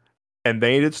Looper, and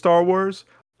they did Star Wars,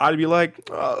 I'd be like,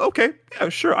 okay, yeah,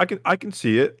 sure, I can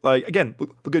see it. Like again,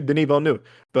 look at Denis Villeneuve,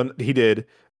 but he did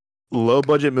low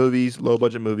budget movies.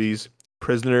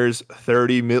 Prisoners,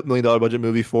 $30 million budget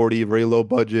movie, 40, very low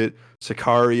budget.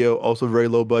 Sicario, also very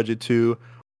low budget too.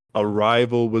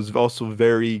 Arrival was also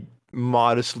very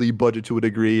modestly budget to a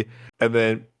degree. And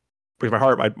then Break My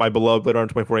Heart, my beloved Later on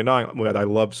 2049, that I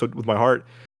love so with my heart,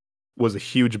 was a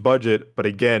huge budget. But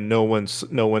again, no one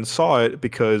saw it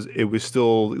because it was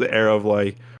still the era of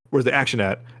like, where's the action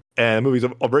at? And the movie's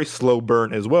a very slow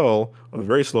burn as well, a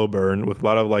very slow burn with a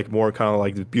lot of like more kind of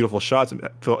like beautiful shots and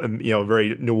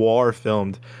very noir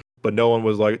filmed. But no one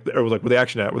was like, where the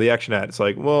action at? Where the action at? It's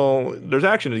like, well, there's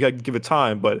action. You got to give it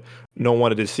time, but no one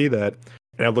wanted to see that.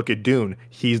 And I look at Dune.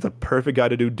 He's the perfect guy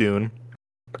to do Dune,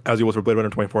 as he was for Blade Runner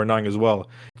 2049 as well.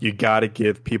 You got to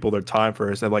give people their time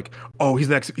first. And like, oh, he's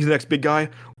the next big guy.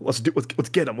 Let's get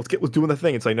him. Let's doing the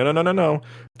thing. It's like, no.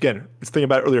 Again, it's thinking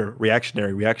about it earlier.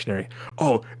 Reactionary.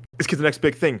 Oh, this kid's the next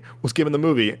big thing. Let's give him the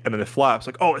movie, and then it flops.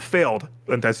 Like, oh, it failed.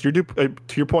 And that's to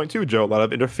your point too, Joe. A lot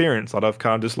of interference, a lot of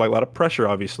kind of just like a lot of pressure.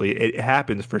 Obviously, it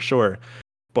happens for sure.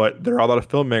 But there are a lot of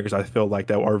filmmakers I feel like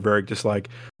that are very just like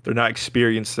they're not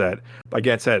experienced at.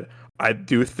 Again, said I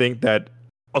do think that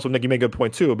also Nick, you made a good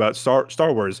point too about Star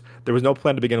Wars. There was no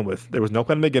plan to begin with. There was no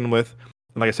plan to begin with.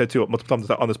 And like I said too, multiple times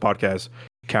on this podcast,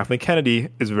 Kathleen Kennedy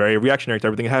is very reactionary to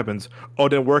everything that happens. Oh, it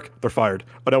didn't work, they're fired.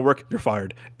 Oh, it didn't work, you're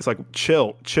fired. It's like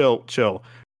chill.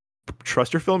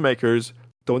 Trust your filmmakers.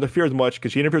 Don't interfere as much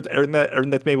because she interferes with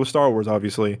everything that's made with Star Wars.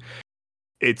 Obviously,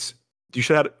 it's you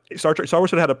should have Star Wars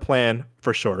should have had a plan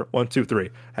for sure. 1, 2, 3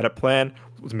 had a plan.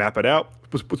 Was map it out.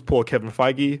 Was pull Kevin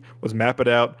Feige. Was map it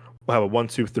out. We'll have a 1,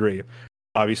 2, 3.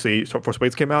 Obviously, Force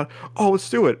Awakens came out. Oh, let's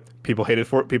do it. People hated.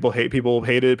 People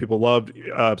hated. People loved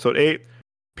Episode 8.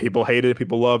 People hated.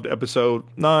 People loved Episode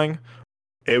 9.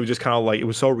 It was just kind of like it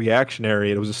was so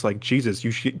reactionary. It was just like Jesus.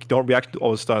 You don't react to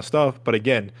all this stuff. But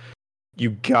again,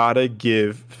 you gotta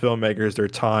give filmmakers their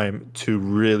time to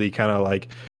really kind of like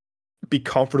be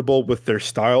comfortable with their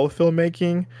style of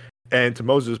filmmaking, and to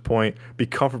Moses' point, be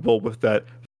comfortable with that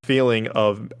feeling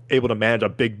of able to manage a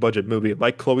big budget movie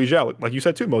like Chloe Zhao. Like you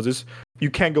said too, Moses,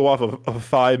 you can't go off of a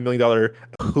 $5 million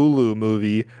Hulu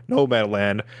movie,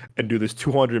 Nomadland, and do this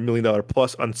 $200 million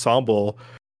plus ensemble,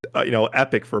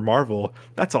 epic for Marvel.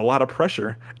 That's a lot of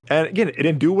pressure. And again, it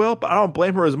didn't do well, but I don't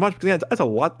blame her as much because again, that's a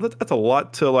lot. That's a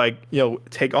lot to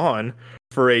take on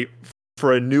for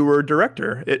a newer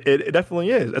director. It definitely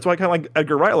is. That's why I kind of like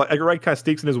Edgar Wright. Like Edgar Wright kind of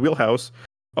sneaks in his wheelhouse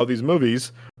of these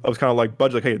movies. I was kind of like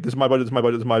budget. Like, hey, this is my budget. This is my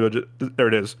budget. This is my budget. There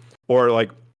it is. Or like,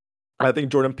 I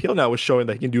think Jordan Peele now was showing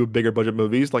that he can do bigger budget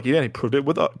movies. Like he proved it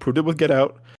with Get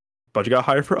Out. Budget got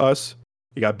higher for Us.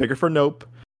 He got bigger for Nope.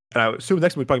 And I assume the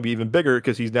next movie will probably be even bigger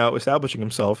because he's now establishing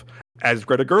himself as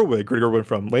Greta Gerwig. Greta Gerwig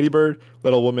from Lady Bird,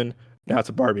 Little Woman, now it's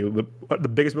a Barbie. The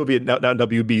biggest movie now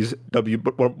in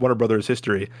Warner Brothers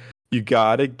history. You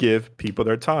gotta give people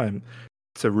their time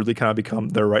to really kind of become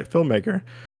their right filmmaker.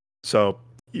 So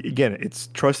again, it's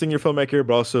trusting your filmmaker,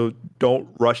 but also don't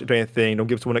rush into anything. Don't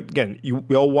give someone again.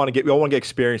 We all want to get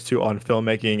experience too on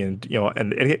filmmaking and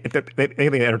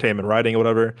anything in entertainment, writing, or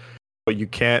whatever. But you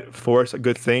can't force a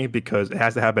good thing because it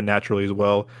has to happen naturally as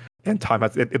well, and time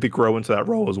has to grow into that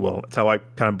role as well. That's how I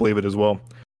kind of believe it as well.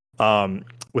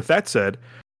 With that said,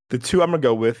 the two I'm gonna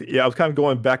go with, I was kind of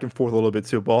going back and forth a little bit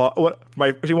too. But I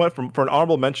actually went for an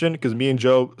honorable mention because me and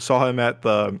Joe saw him at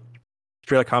the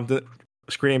Straight Outta Compton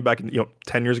screening back in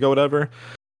 10 years ago, whatever.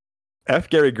 F.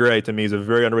 Gary Gray to me is a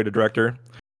very underrated director.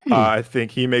 I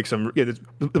think he makes some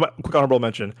quick honorable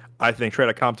mention. I think Straight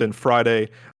Outta Compton, Friday,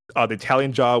 The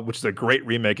Italian Job, which is a great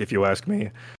remake if you ask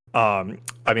me. I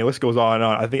mean, list goes on and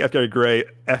on. I think F. Gary Gray,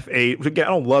 F8, which again I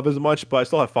don't love as much, but I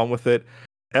still have fun with it.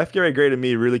 F. Gary Gray to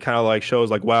me really kind of like shows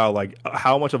like wow, like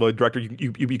how much of a director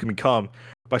you can become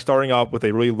by starting off with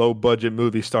a really low budget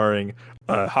movie starring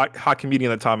a hot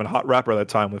comedian at the time and a hot rapper at that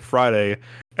time with Friday,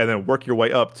 and then work your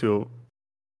way up to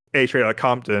Straight Outta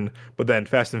Compton, but then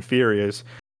Fast and Furious.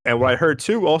 And what I heard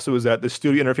too also is that the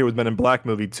studio interfered with Men in Black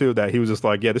movie too. That he was just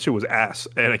like, yeah, this shit was ass,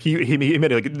 and like he made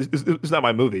it like this is not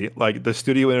my movie. Like the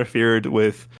studio interfered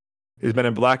with his Men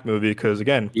in Black movie because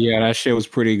again, yeah, that shit was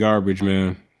pretty garbage,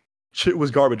 man. Shit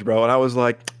was garbage, bro. And I was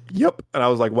like, yep. And I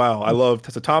was like, wow, I love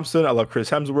Tessa Thompson. I love Chris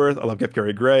Hemsworth. I love F.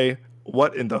 Gary Gray.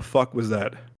 What in the fuck was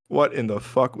that? What in the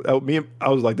fuck? I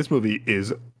was like, this movie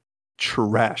is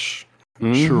trash.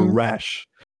 Mm-hmm. Trash.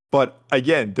 But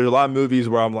again, there's a lot of movies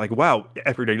where I'm like, wow,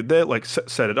 F. Gary Gray did that. Like,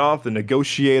 Set It Off, The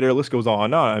Negotiator, list goes on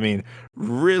and on. I mean,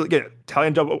 really, again,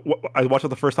 Italian Job. I watched it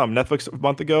the first time on Netflix a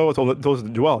month ago. I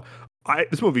told Joel,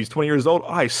 this movie's 20 years old.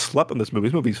 I slept on this movie.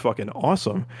 This movie's fucking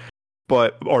awesome.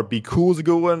 Or Be Cool is a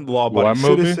good one. Law Abiding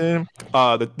Citizen.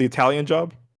 The Italian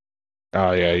Job.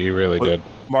 Oh yeah, you really did.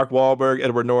 Mark Wahlberg,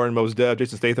 Edward Norton, Mos Def,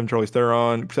 Jason Statham, Charlize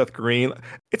Theron, Seth Green.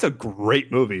 It's a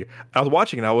great movie. I was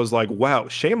watching it and I was like, wow,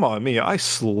 shame on me. I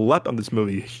slept on this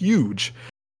movie. Huge.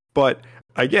 But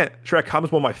again, Shrek Commons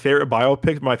is one of my favorite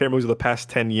biopics, my favorite movies of the past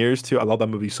 10 years too. I love that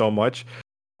movie so much.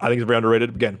 I think it's very underrated.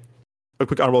 Again, a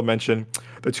quick honorable mention.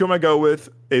 The two I'm gonna go with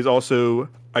is also,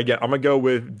 again, I'm gonna go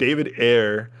with David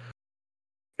Ayer.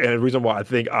 And the reason why I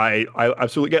think I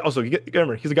absolutely get, also,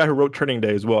 remember, he's the guy who wrote Training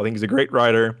Day as well. I think he's a great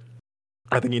writer.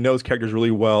 I think he knows characters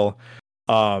really well.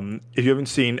 If you haven't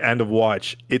seen End of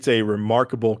Watch, it's a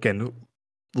remarkable,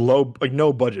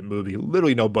 no budget movie.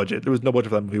 Literally no budget. There was no budget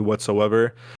for that movie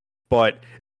whatsoever. But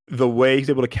the way he's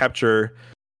able to capture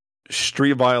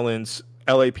street violence,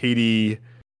 LAPD,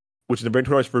 which is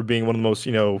notorious for being one of the most,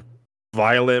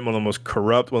 violent, one of the most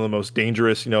corrupt, one of the most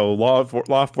dangerous, law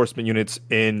enforcement units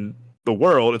in the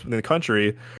world, it's within the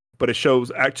country, but it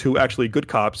shows two actually good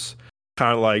cops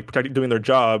kind of like doing their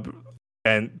job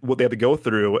and what they have to go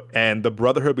through. And the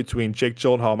brotherhood between Jake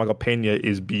Gyllenhaal and Michael Pena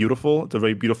is beautiful. It's a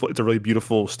really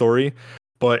beautiful story.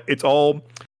 but it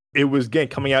was again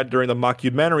coming out during the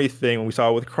mockumentary thing when we saw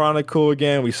it with Chronicle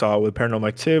again, we saw it with Paranormal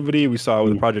Activity, we saw it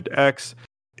with Project X.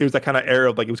 It was that kind of era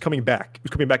of like it was coming back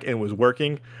and it was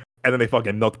working, and then they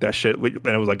fucking milked that shit and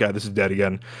it was like, God, this is dead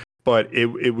again. But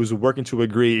it was working to a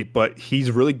degree. But he's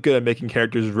really good at making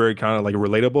characters very kind of like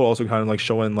relatable, also kind of like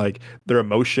showing like their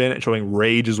emotion and showing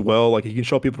rage as well. Like he can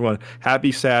show people going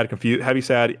happy, sad, confused, happy,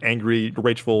 sad, angry,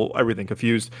 rageful, everything,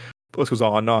 confused. The list goes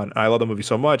on and on. I love the movie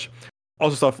so much.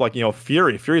 Also stuff like,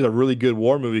 Fury. Fury is a really good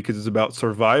war movie because it's about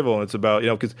survival and it's about,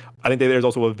 because I think there's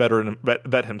also a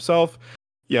vet himself,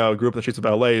 grew up in the streets of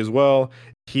LA as well.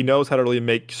 He knows how to really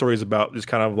make stories about just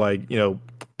kind of like,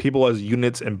 people as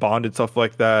units and bonded, stuff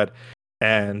like that.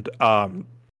 And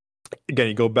again,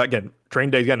 you go back again, Train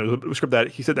Day again, it was a script that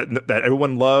he said that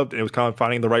everyone loved, and it was kind of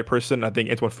finding the right person. I think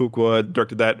Antoine Fuqua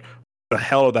directed the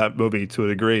hell of that movie to a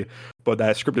degree. But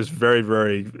that script is very,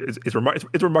 very it's a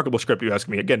remarkable script, you ask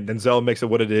me. Again, Denzel makes it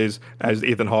what it is as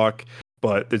Ethan Hawke.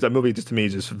 But that movie just to me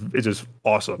is just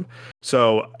awesome.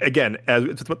 So again, as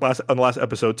on the last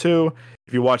episode too,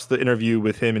 if you watch the interview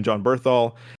with him and John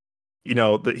Berthal,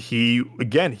 that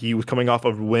he was coming off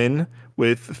of Win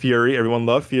with Fury. Everyone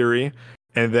loved Fury,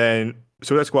 and then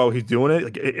Suicide Squad, he's doing it.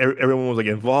 Like everyone was like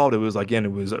involved. It was like, again,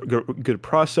 it was a good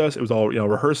process. It was all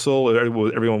rehearsal.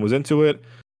 Everyone was into it.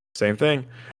 Same thing.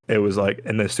 It was like,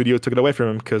 and the studio took it away from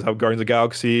him because how Guardians of the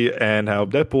Galaxy and how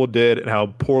Deadpool did and how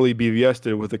poorly BVS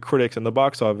did with the critics and the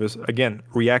box office. Again,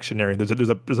 reactionary. There's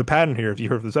a pattern here. If you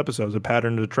heard this episode, there's a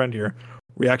pattern, there's a trend here.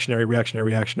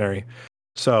 Reactionary.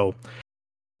 So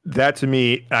that to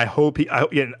me, I hope he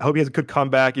has a good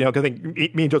comeback. Because I think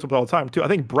me and Joe talk about all the time too. I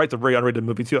think Bright's a very underrated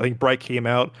movie too. I think Bright came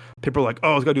out, people are like,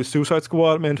 oh, it's got to do Suicide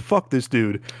Squad, man. Fuck this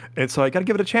dude. And so I got to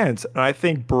give it a chance. And I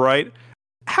think Bright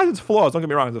has its flaws. Don't get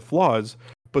me wrong, it has its flaws.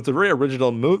 But it's a very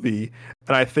original movie.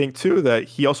 And I think, too, that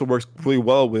he also works really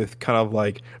well with kind of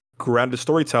like grounded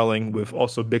storytelling with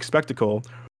also big spectacle,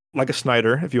 like a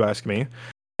Snyder, if you ask me.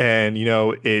 And,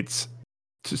 it's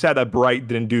sad that Bright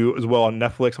didn't do as well on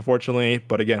Netflix, unfortunately.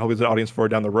 But again, I hope there's an audience for it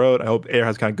down the road. I hope Air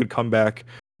has kind of good comeback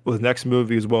with his next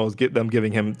movie, as well as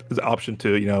giving him the option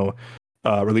to,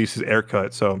 release his Air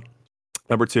cut. So,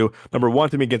 number 2. Number 1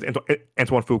 to me against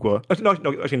Antoine Fuqua.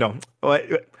 No.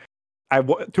 I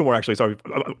have 2 more, actually. Sorry,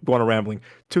 I'm going on rambling.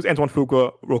 2 is Antoine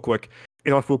Fuqua, real quick.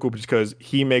 Antoine Fuqua, because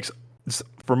he makes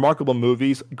remarkable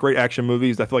movies, great action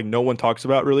movies that I feel like no one talks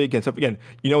about, really. Again,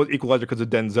 it's Equalizer because of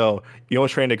Denzel.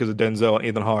 It's Training Day because of Denzel and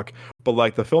Ethan Hawke. But,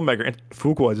 like, the filmmaker,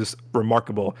 Fuqua, is just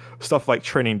remarkable. Stuff like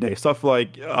Training Day, stuff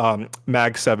like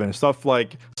Mag 7, stuff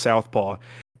like Southpaw.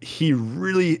 He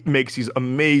really makes these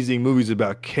amazing movies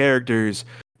about characters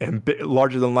and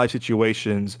larger-than-life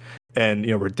situations, and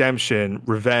redemption,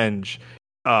 revenge,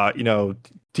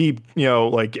 deep,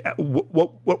 like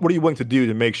what are you willing to do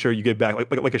to make sure you get back,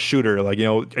 like a shooter, like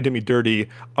I did me dirty,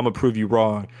 I'm gonna prove you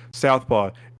wrong. Southpaw,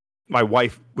 my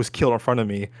wife was killed in front of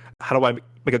me. How do I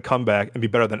make a comeback and be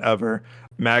better than ever?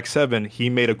 Mag 7, he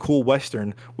made a cool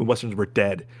western when westerns were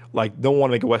dead. Like, no one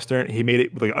want to make a western. He made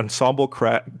it with like ensemble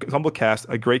cast,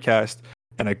 a great cast,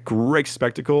 and a great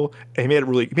spectacle. And he made it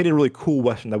a really cool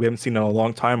western that we haven't seen in a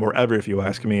long time or ever, if you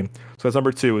ask me. So that's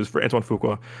number 2 is for Antoine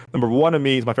Fuqua. Number 1 to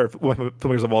me is one of my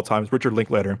filmmakers of all time is Richard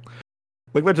Linklater.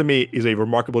 Linklater to me is a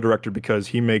remarkable director because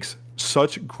he makes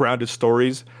such grounded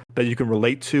stories that you can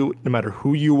relate to no matter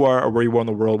who you are or where you are in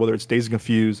the world, whether it's Dazed and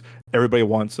Confused, Everybody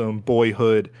Wants Them,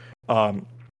 Boyhood,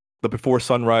 the Before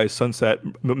Sunrise, Sunset,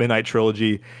 Midnight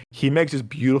trilogy. He makes these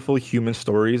beautiful human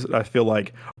stories that I feel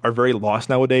like are very lost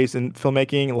nowadays in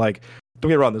filmmaking. Like, don't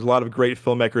get me wrong, there's a lot of great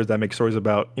filmmakers that make stories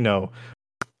about,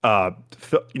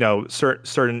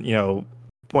 certain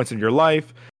points in your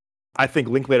life. I think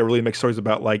Linklater really makes stories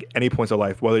about like any points of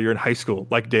life, whether you're in high school,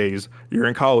 like Days, you're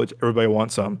in college, Everybody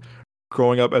Wants Some.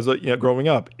 Growing up,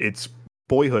 it's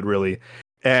Boyhood, really.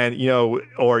 And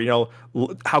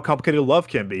how complicated love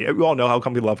can be. We all know how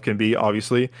complicated love can be,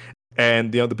 obviously.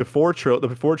 And the Before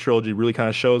trilogy really kind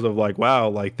of shows of like, wow,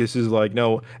 like this is like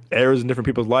eras in different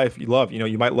people's life. You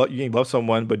might love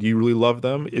someone, but do you really love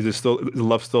them? Is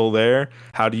love still there?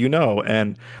 How do you know?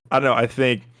 And I don't know. I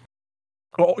think,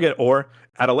 or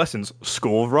Adolescence,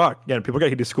 School of Rock. Again, people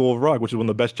get School of Rock, which is one of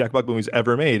the best Jack Black movies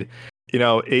ever made. He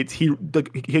knows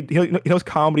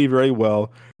comedy very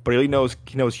well, but he knows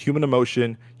human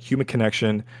emotion, human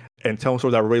connection, and telling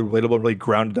stories that are really relatable, really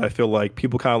grounded. I feel like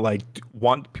people kind of like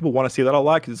want to see that a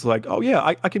lot because it's like, oh yeah,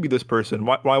 I can be this person.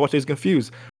 Why watch Days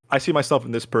Confused? I see myself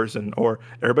in this person, or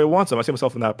Everybody Wants Them. I see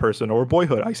myself in that person, or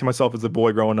Boyhood. I see myself as a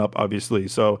boy growing up, obviously.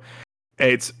 So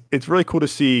it's really cool to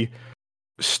see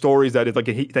stories that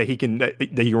he can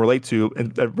relate to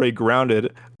and that are very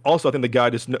grounded. Also, I think the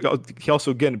guy he also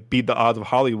again beat the odds of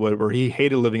Hollywood, where he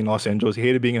hated living in Los Angeles, he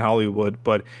hated being in Hollywood,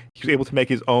 but he was able to make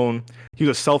his own. He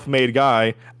was a self-made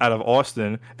guy out of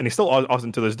Austin, and he's still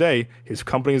Austin to this day. His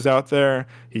company's out there.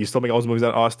 He's still making all his movies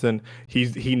out of Austin.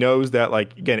 He knows that,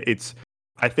 like, again, it's,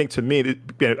 I think, to me,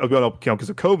 because of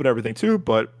COVID and everything too,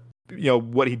 but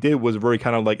what he did was very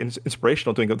kind of like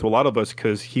inspirational to a lot of us,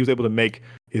 because he was able to make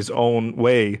his own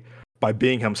way by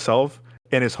being himself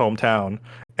in his hometown,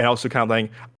 and also kind of like,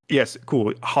 yes,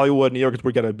 cool, Hollywood, New York is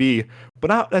where you gotta be, but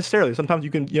not necessarily. Sometimes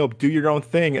you can do your own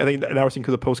thing. I think now we're seeing,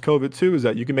 because of post-COVID too, is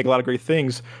that you can make a lot of great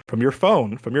things from your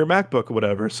phone, from your MacBook or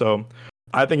whatever. So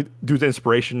I think dude's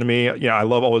inspiration to me. I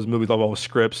love all his movies, love all his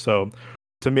scripts. So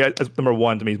to me, number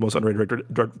one, to me, his most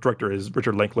underrated director is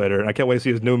Richard Linklater, and I can't wait to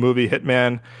see his new movie,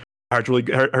 Hitman. I heard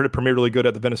it premiered really good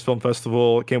at the Venice Film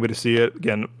Festival. Can't wait to see it.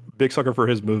 Again, big sucker for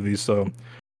his movies, so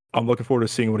I'm looking forward to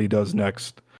seeing what he does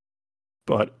next.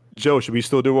 But Joe, should we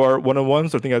still do our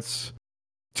one-on-ones? I think that's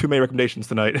too many recommendations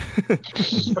tonight.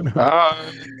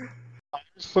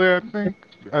 Honestly,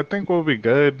 I think we'll be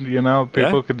good.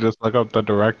 People could just look up the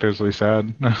directors we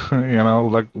said.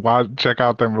 Check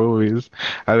out their movies.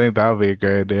 I think that would be a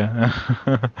great idea.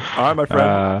 All right, my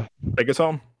friend. Take us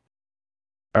home.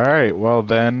 All right. Well,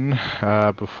 then,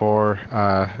 before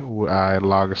I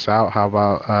log us out, how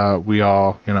about we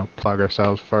all, plug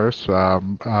ourselves first? How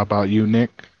about you,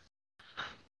 Nick?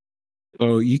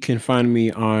 So you can find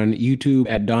me on YouTube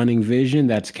at Dawning Vision.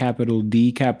 That's capital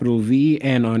D, capital V,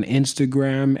 and on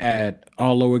Instagram at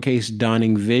all lowercase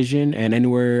Dawning Vision, and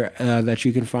anywhere that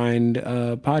you can find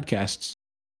podcasts.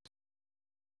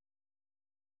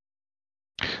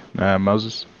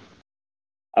 Moses?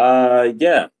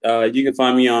 You can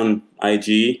find me on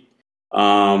IG,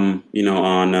 at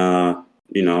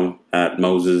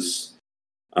Moses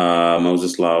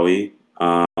Lowy,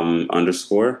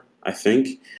 _, I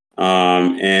think.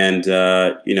 I'm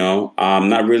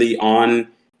not really on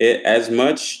it as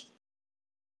much,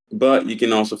 but you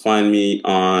can also find me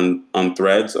on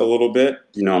Threads a little bit.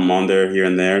 I'm on there here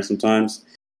and there sometimes.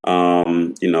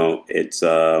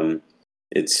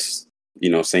 It's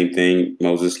same thing,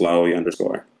 Moses Lowy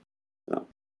 _. So.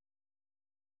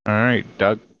 All right,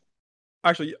 Doug.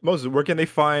 Actually, Moses, where can they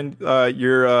find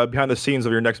your behind the scenes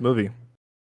of your next movie?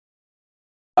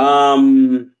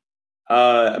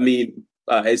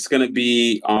 It's gonna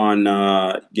be on.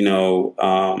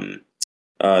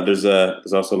 There's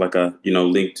also like a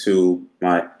link to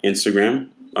my Instagram,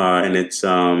 and it's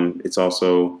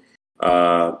also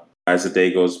as the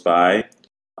day goes by.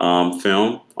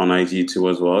 Film on IG too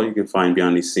as well. You can find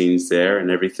behind the scenes there and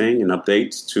everything, and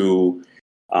updates to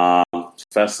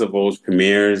festivals,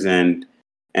 premieres, and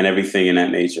everything in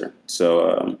that nature.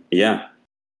 So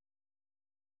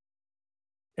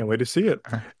Can't wait to see it.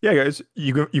 Yeah, guys,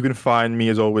 you can find me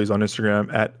as always on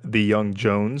Instagram at The Young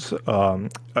Jones. I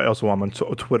also am on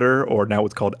Twitter, or now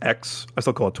it's called X. I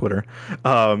still call it Twitter.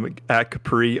 At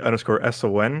Capri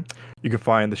 _SON. You can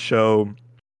find the show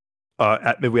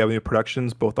at Midway Avenue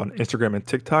Productions, both on Instagram and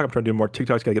TikTok. I'm trying to do more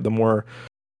TikToks, gotta get them more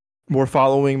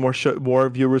following, more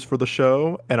viewers for the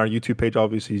show. And our YouTube page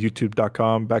obviously is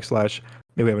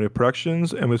youtube.com/Midway Avenue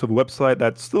Productions. And we also have a website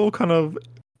that's still kind of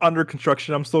under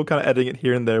construction. I'm still kind of editing it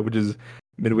here and there, which is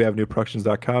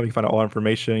midwayavenueproductions.com. You can find all our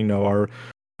information, our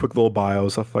quick little bio,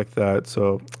 stuff like that.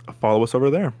 So follow us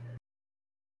over there.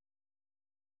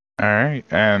 All right.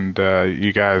 And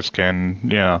you guys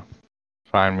can,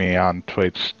 find me on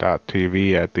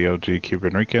twitch.tv at the OG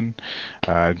Cuban Rican.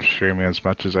 I'm streaming as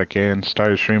much as I can.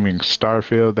 Started streaming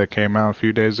Starfield that came out a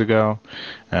few days ago.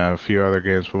 A few other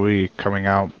games will be coming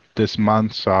out this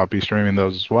month, so I'll be streaming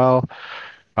those as well.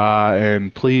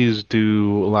 And please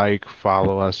do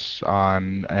follow us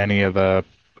on any of the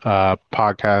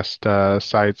podcast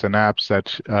sites and apps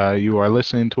that you are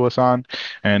listening to us on.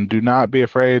 And do not be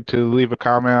afraid to leave a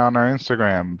comment on our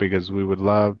Instagram, because we would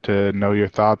love to know your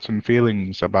thoughts and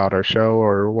feelings about our show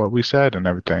or what we said and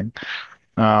everything.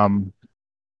 All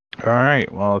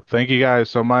right. Well, thank you guys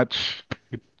so much,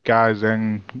 guys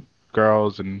and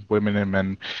girls and women and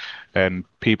men and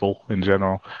people in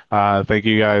general. Thank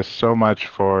you guys so much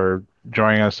for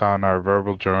joining us on our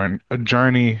verbal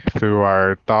journey through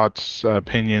our thoughts,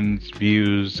 opinions,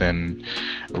 views, and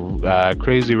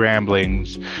crazy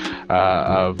ramblings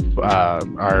of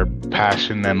our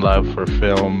passion and love for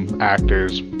film,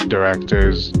 actors,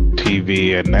 directors,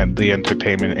 TV, and the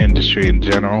entertainment industry in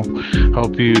general.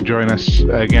 Hope you join us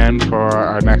again for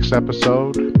our next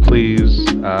episode. Please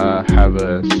have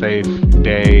a safe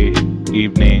day,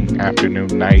 evening,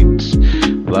 afternoon, night.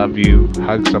 Love you.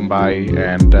 Hug somebody.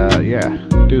 And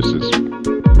deuces.